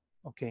recording, but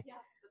okay.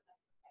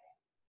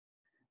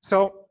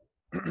 So,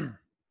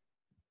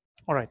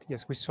 all right,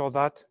 yes, we saw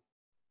that.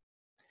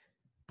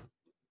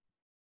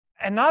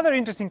 Another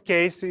interesting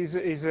case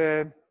is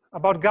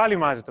about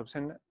gallium isotopes,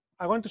 and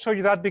I want to show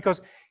you that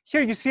because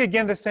here you see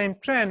again the same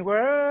trend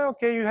where,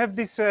 okay, you have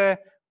this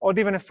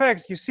odd-even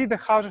effects. You see the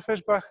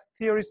Hauser-Feshbach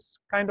theories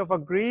kind of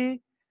agree,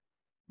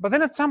 but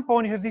then at some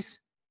point you have these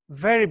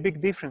very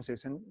big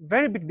differences and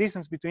very big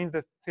distance between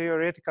the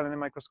theoretical and the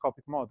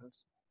microscopic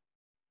models.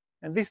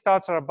 And these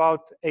stats are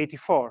about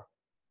 84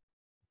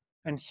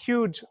 and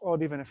huge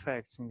odd-even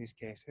effects in these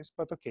cases,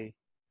 but okay.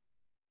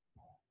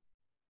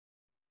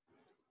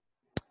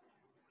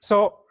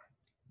 So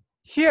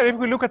here, if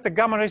we look at the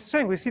gamma ray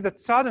strength, we see that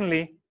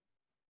suddenly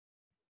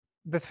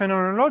the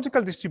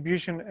phenomenological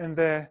distribution and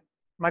the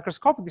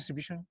microscopic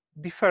distribution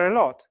differ a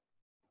lot.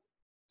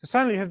 So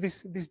suddenly you have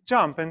this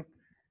jump, and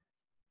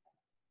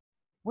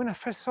when I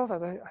first saw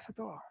that, I thought,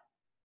 oh,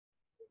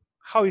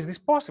 how is this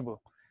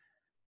possible?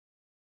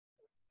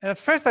 And at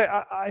first,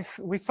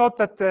 we thought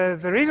that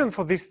the reason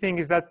for this thing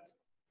is that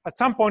at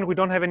some point we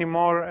don't have any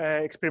more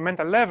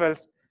experimental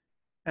levels,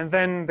 and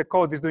then the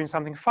code is doing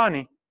something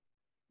funny.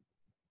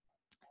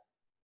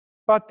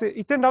 But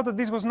it turned out that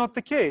this was not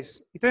the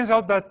case. It turns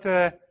out that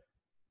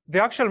the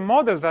actual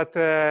model that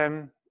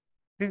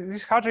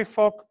this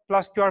Hartree-Fock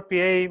plus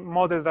QRPA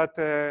model that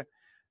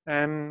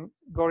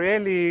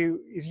Gorielli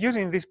is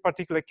using in this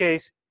particular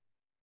case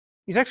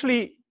is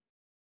actually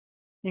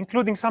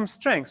including some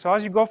strength. So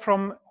as you go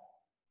from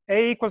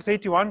A equals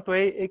 81 to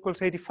A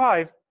equals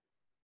 85,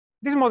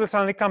 this model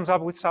suddenly comes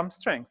up with some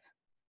strength.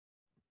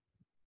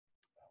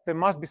 There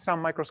must be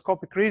some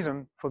microscopic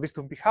reason for this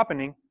to be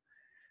happening.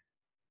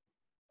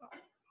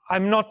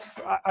 I'm not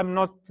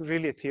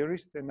really a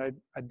theorist, and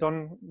I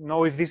don't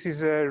know if this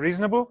is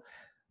reasonable,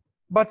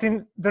 But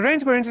in the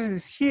range we're interested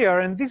is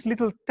here, and this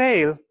little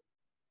tail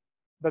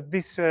that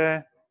these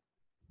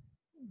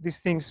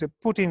things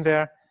put in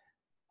there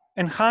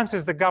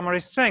enhances the gamma ray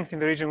strength in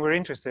the region we're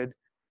interested.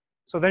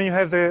 So then you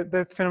have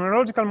the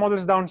phenomenological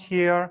models down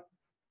here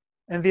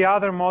and the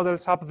other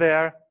models up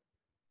there.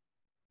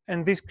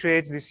 And this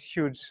creates this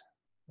huge,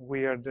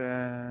 weird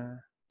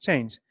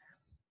change.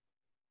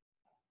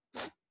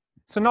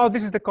 So now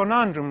this is the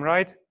conundrum,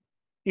 right?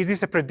 Is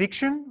this a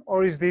prediction,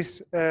 or is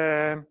this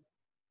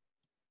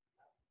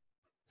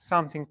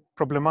something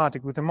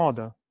problematic with the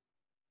model?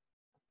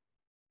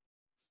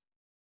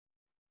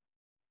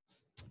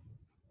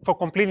 For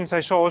completeness, I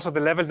show also the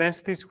level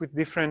densities with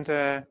different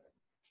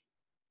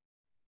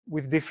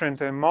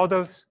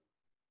models.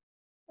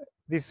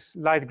 This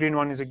light green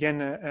one is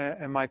again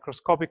a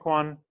microscopic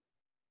one.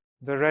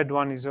 The red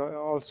one is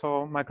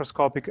also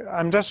microscopic.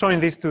 I'm just showing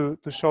this to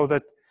show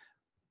that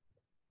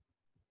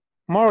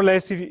more or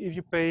less,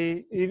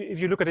 if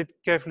you look at it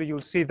carefully,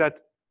 you'll see that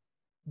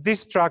this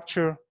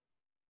structure,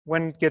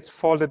 when it gets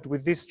folded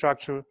with this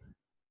structure,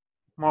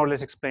 more or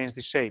less explains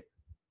the shape.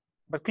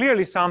 But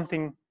clearly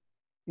something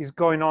is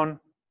going on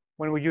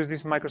when we use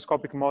these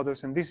microscopic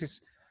models, and this is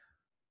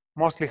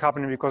mostly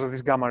happening because of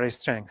this gamma ray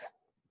strength.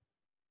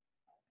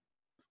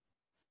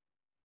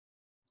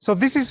 So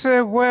this is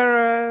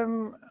where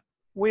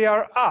we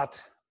are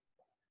at.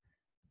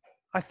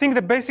 I think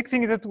the basic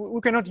thing is that we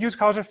cannot use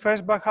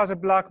Hauser-Feshbach as a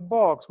black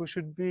box. We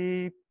should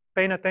be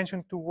paying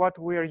attention to what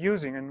we are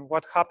using and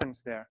what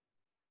happens there.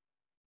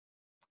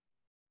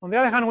 On the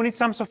other hand, we need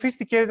some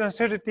sophisticated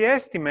uncertainty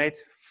estimate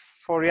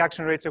for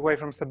reaction rates away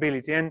from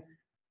stability. And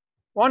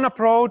one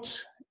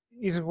approach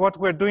is what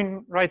we're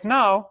doing right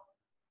now.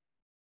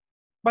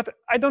 But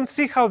I don't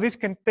see how this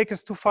can take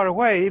us too far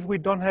away if we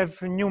don't have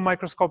a new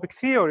microscopic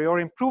theory or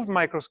improved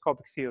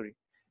microscopic theory.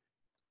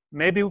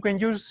 Maybe we can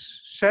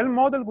use shell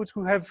model, which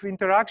will have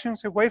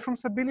interactions away from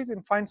stability,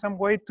 and find some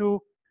way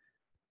to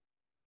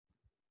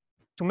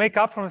make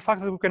up for the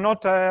fact that we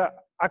cannot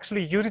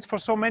actually use it for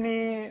so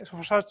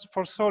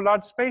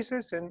large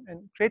spaces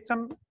and create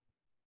some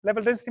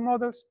level density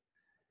models.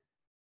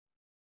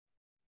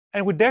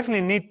 And we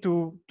definitely need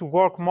to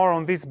work more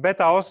on these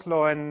beta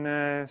Oslo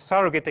and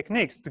surrogate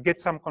techniques to get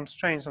some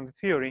constraints on the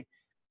theory,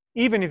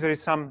 even if there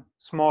is some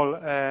small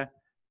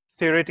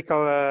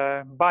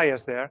theoretical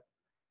bias there.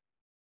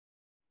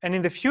 And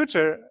in the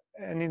future,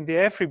 and in the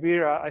FRIB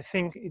era, I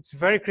think it's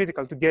very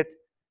critical to get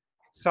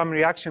some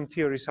reaction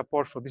theory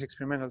support for these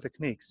experimental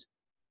techniques.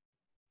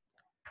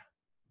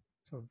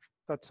 So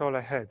that's all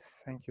I had.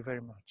 Thank you very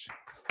much.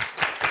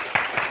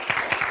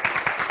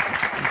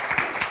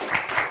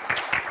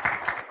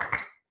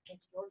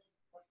 Thanks, George.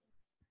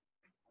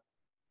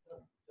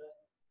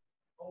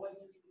 Always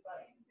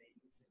justifying the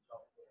usage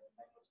of the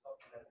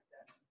microscopic level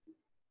density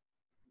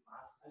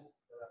masses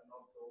that are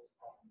not those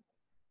common.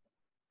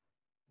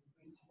 In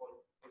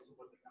principle, also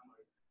for the gamma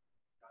rays,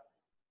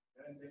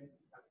 level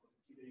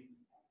densities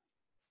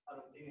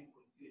are obtained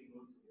considering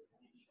also the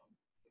prediction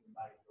given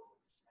by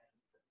those.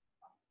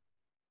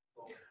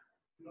 So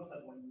you know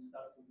that when you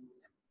start to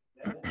use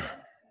level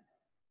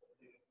densities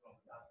obtained from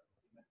that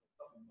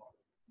microscopic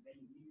model, then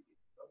you mix it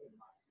with other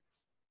masses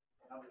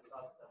and have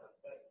results that are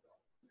very low.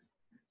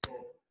 So,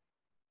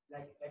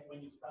 like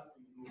when you start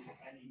to use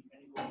any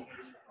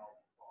combination of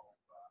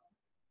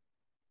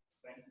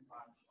strength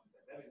functions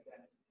and level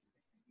densities,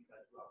 you see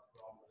that you are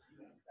from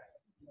even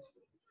effects in this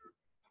way.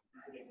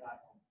 Usually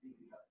that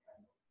completely that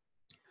kind of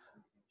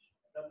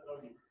combination. That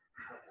probably is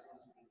what is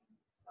also being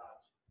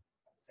large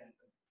and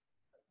centered.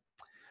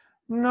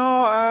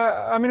 No,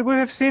 I mean, we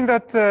have seen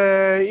that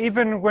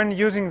even when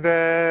using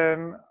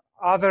the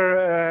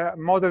other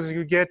models,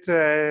 you get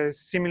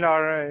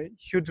similar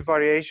huge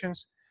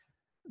variations.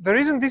 The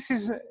reason this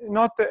is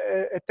not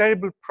a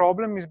terrible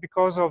problem is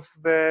because of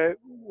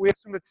we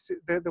assume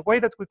that the way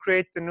that we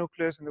create the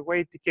nucleus and the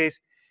way it decays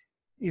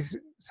is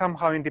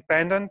somehow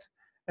independent.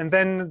 And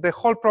then the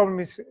whole problem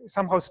is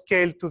somehow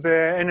scaled to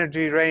the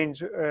energy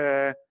range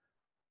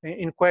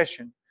in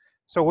question.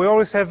 So we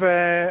always have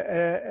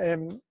a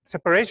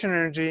separation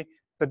energy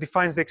that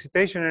defines the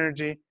excitation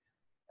energy.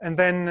 And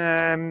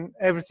then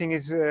everything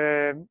is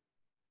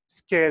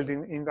scaled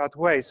in that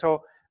way.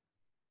 So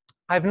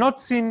I've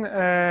not seen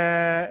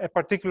a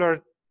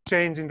particular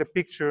change in the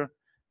picture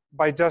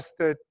by just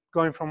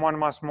going from one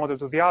mass model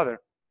to the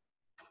other.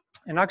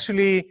 And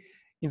actually,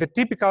 in the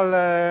typical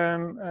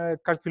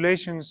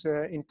calculations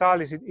in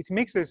TALIS, it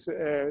mixes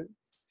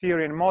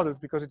theory and models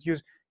because it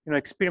uses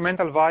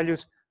experimental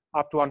values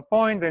up to one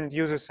point, then it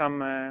uses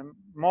some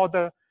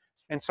model,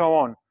 and so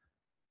on.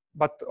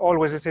 But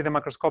always, let's say, the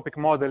macroscopic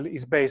model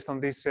is based on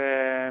this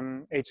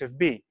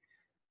HFB.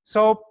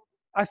 So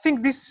I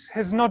think this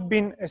has not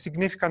been a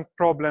significant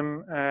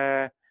problem,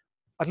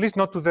 at least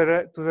not to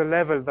the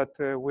level that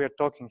we are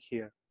talking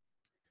here.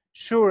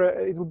 Sure,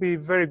 it would be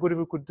very good if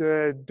we could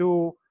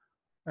do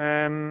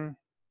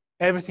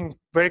everything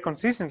very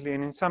consistently,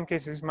 and in some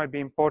cases, this might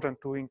be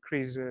important to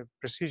increase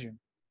precision.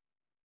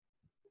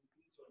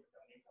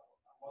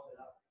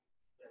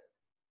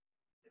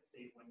 Let's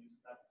say when you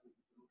start to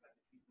look at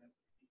the treatment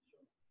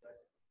predictions,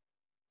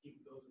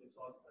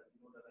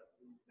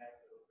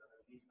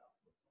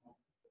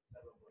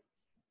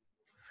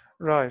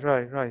 Right,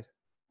 right, right.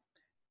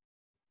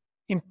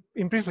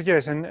 In principle,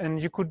 yes,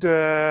 and you could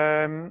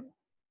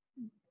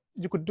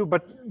do,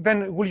 but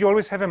then will you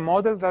always have a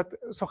model that?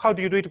 So how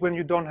do you do it when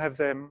you don't have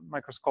the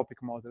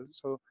microscopic model?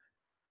 So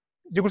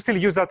you could still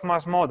use that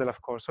mass model,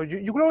 of course. So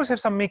you could always have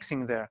some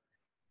mixing there.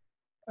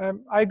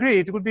 I agree.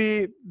 It would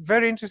be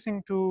very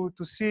interesting to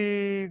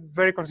see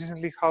very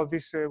consistently how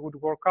this would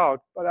work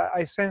out. But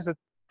I sense that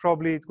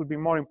probably it would be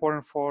more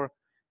important for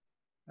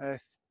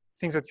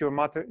things that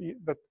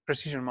that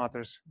precision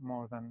matters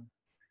more than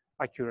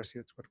accuracy.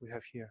 That's what we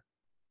have here.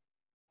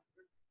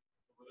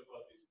 What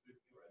about these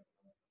 50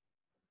 resonances?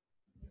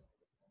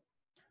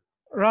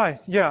 Right.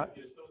 Yeah.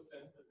 You're so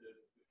sensitive to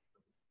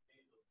the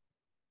state of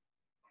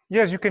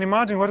Yes, you can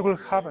imagine what will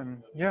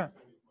happen. Yeah.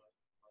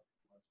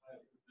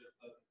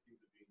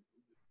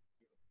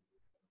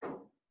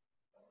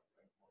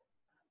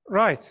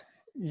 Right.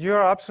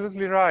 You're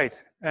absolutely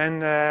right.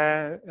 And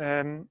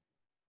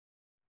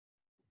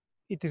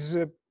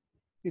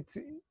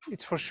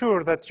it's for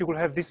sure that you will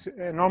have this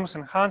enormous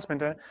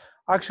enhancement.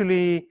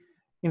 Actually,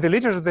 in the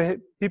literature,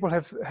 the people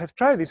have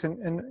tried this,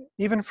 and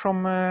even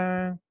from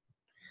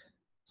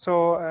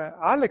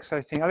Alex,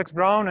 I think Alex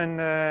Brown and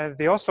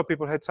the Oslo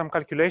people had some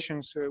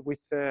calculations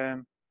with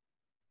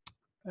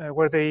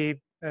where they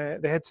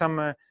had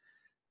some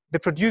they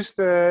produced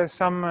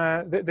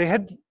they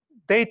had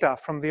data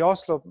from the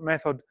Oslo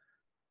method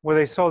where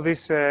they saw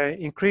this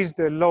increased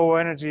the low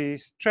energy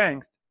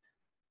strength,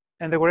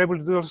 and they were able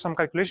to do also some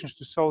calculations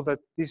to show that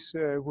this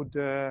would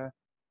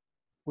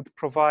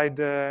provide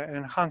an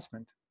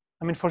enhancement.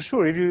 I mean, for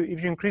sure, if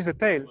you increase the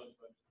tail,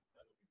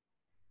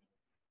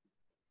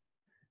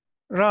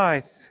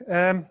 right?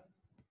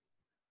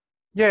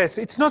 Yes,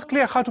 it's not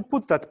clear how to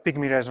put that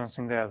pygmy resonance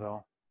in there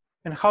though,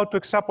 and how to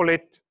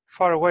extrapolate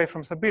far away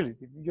from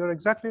stability. You're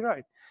exactly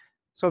right.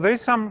 So there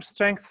is some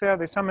strength there.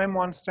 There's some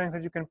M1 strength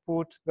that you can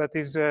put that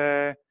is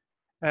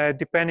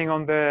depending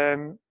on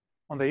the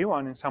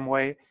U1 in some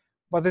way,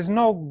 but there's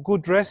no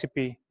good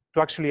recipe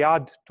to actually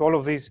add to all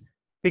of these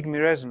pygmy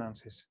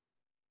resonances.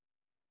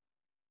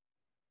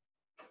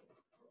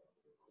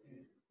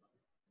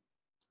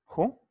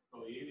 Who?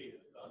 So Ely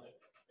has done it.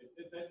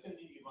 That's an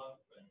E1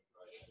 strength,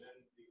 right? And then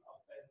the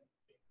up end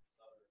is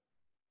another.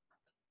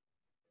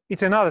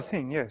 It's another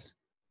thing, yes.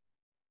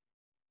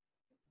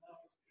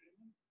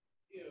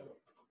 Here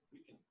we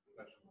can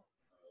actually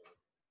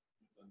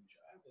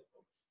child that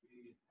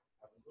we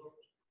absorb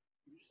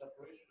huge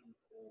separation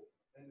of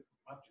any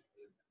magic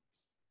elements,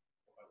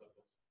 of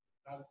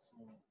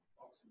calcium,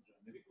 oxygen,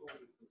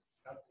 electrolysis,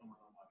 calcium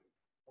anomaly,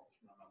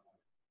 oxygen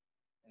anomaly.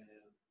 And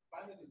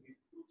finally, we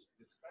put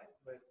this kind of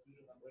like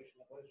fusion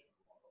ablation model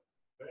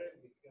where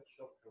we get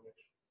short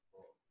corrections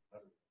for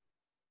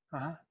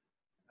Uh-huh.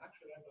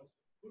 Actually, I was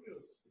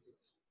curious because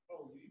how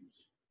we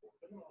use for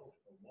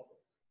phenomenological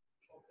models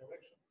short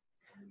corrections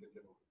on the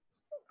level.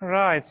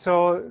 Right.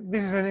 So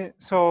this is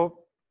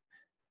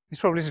this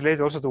probably is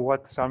related also to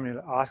what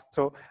Samuel asked.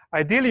 So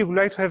ideally, you would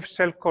like to have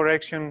cell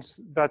corrections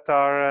that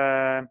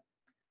are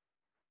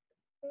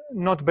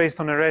not based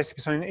on a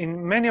recipe. So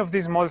in many of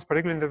these models,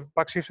 particularly in the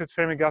backshifted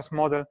Fermi gas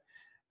model,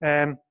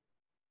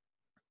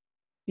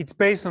 it's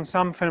based on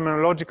some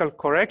phenomenological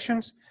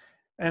corrections,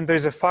 and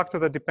there's a factor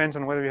that depends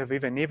on whether you have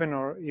even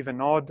or even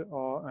odd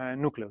or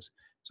nucleus.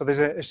 So there's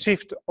a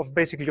shift of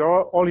basically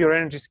all your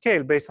energy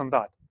scale based on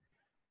that.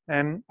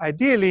 And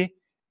ideally,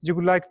 you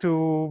would like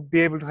to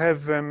be able to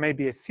have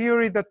maybe a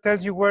theory that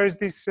tells you where is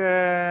this,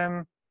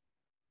 where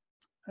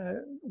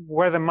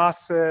the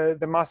mass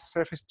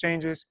surface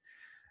changes,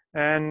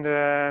 and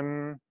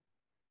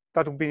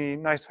that would be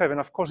nice to have. And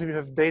of course, if you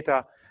have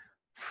data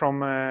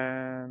from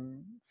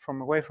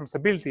away from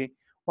stability,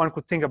 one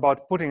could think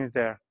about putting it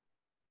there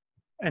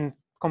and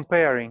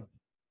comparing.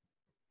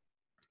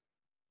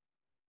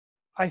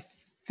 I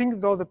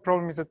think, though, the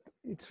problem is that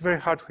it's very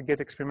hard to get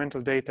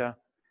experimental data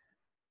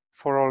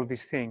for all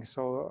these things.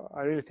 So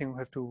I really think we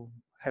have to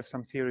have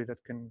some theory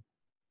that can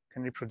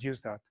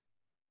reproduce that.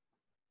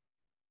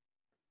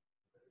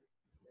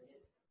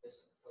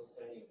 Just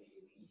concerning the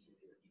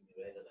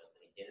resonance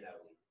in general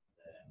with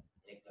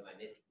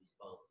electromagnetic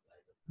response,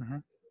 right? Mm-hmm.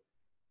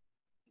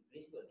 In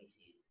principle, this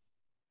is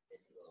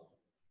accessible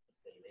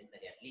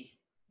experimentally, at least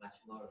much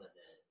more than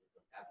the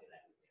vocabulary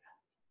we have.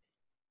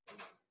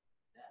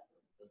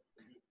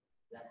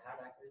 That hard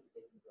actually to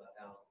take into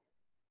account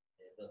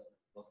those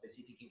more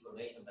specific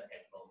information that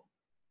can come.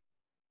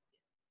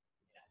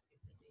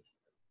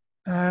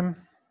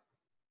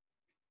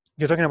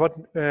 You're talking about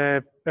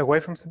away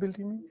from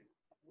stability, you mean?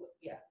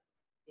 Yeah.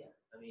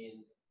 I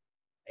mean,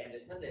 I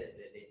understand that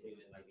the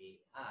experiment might be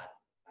hard,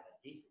 but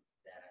at least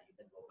that you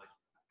can go much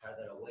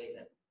further away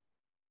than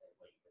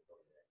what you can go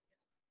directly.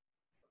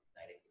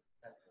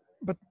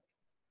 But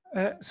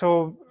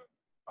so,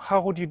 how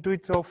would you do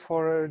it though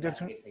for excitation,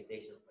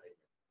 for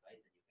example,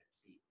 right?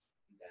 You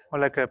can see, or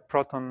like a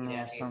proton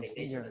or something?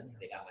 excitation Yeah. and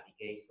the gamma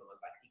decays from a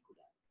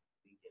particular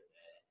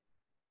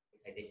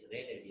excitation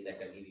energy that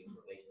can give you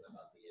information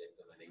about the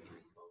electromagnetic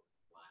response.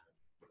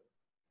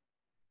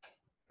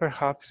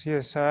 Perhaps,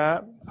 yes.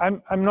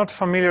 I'm not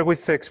familiar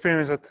with the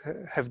experiments that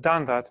have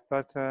done that,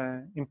 but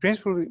in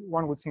principle,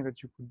 one would think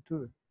that you could do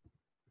it.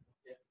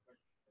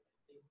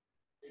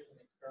 Here's an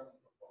experiment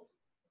proposed.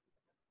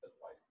 That's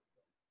why.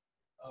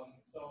 I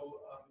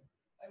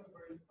have a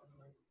very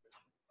fundamental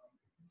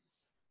question.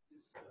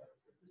 This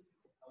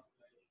statistical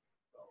calculation.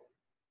 So,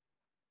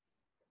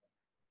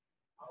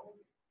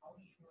 how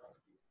sure are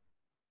you?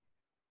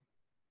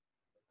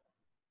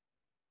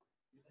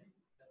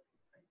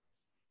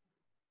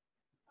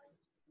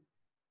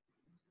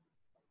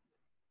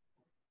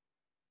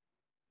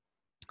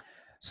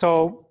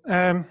 So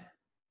there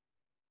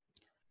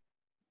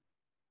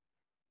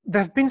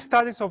have been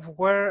studies of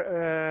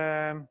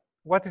where,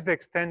 what is the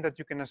extent that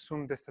you can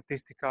assume the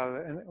statistical,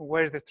 and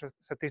where is the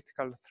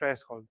statistical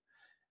threshold.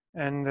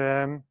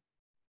 And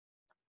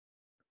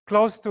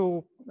close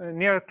to,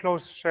 near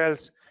closed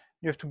shells,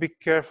 you have to be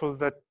careful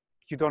that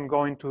you don't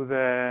go into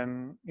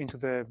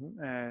the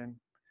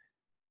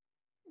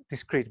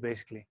discrete,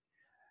 basically.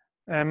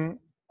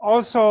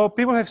 Also,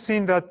 people have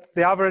seen that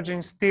the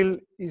averaging still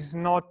is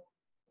not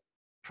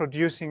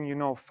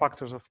producing,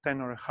 factors of 10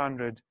 or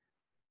 100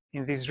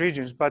 in these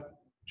regions,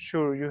 but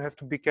sure, you have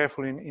to be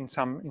careful in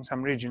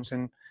some regions.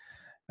 And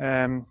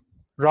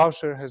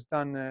Rauscher has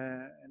done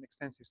an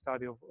extensive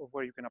study of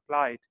where you can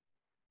apply it.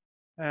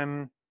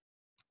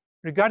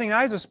 Regarding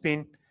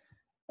isospin,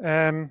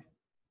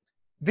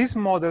 these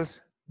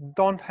models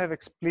don't have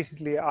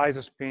explicitly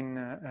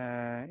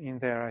isospin in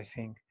there, I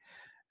think.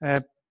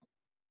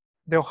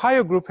 The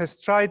Ohio group has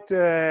tried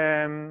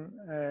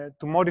to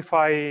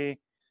modify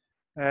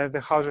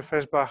the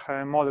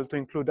Hauser-Fersbach model to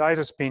include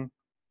isospin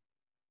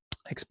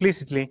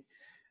explicitly.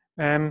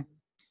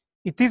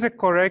 It is a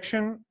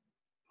correction.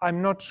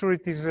 I'm not sure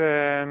it is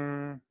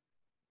to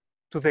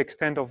the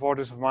extent of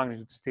orders of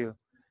magnitude still.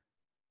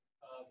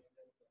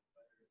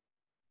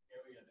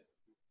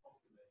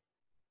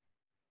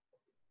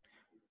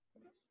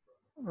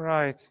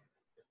 Right.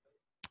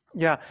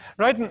 Yeah.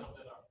 Right.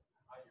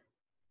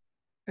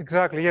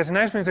 Exactly. Yes, and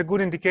isospin is a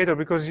good indicator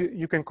because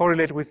you can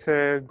correlate with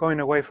going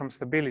away from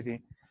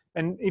stability.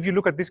 And if you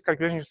look at this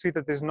calculation, you see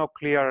that there's no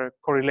clear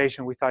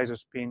correlation with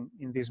isospin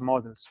in these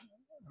models.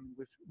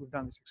 We've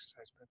done this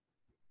exercise, but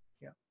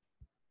yeah.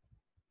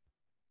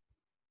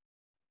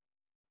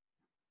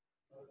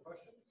 Other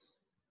questions?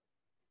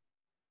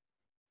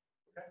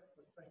 Okay,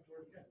 let's thank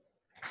George again.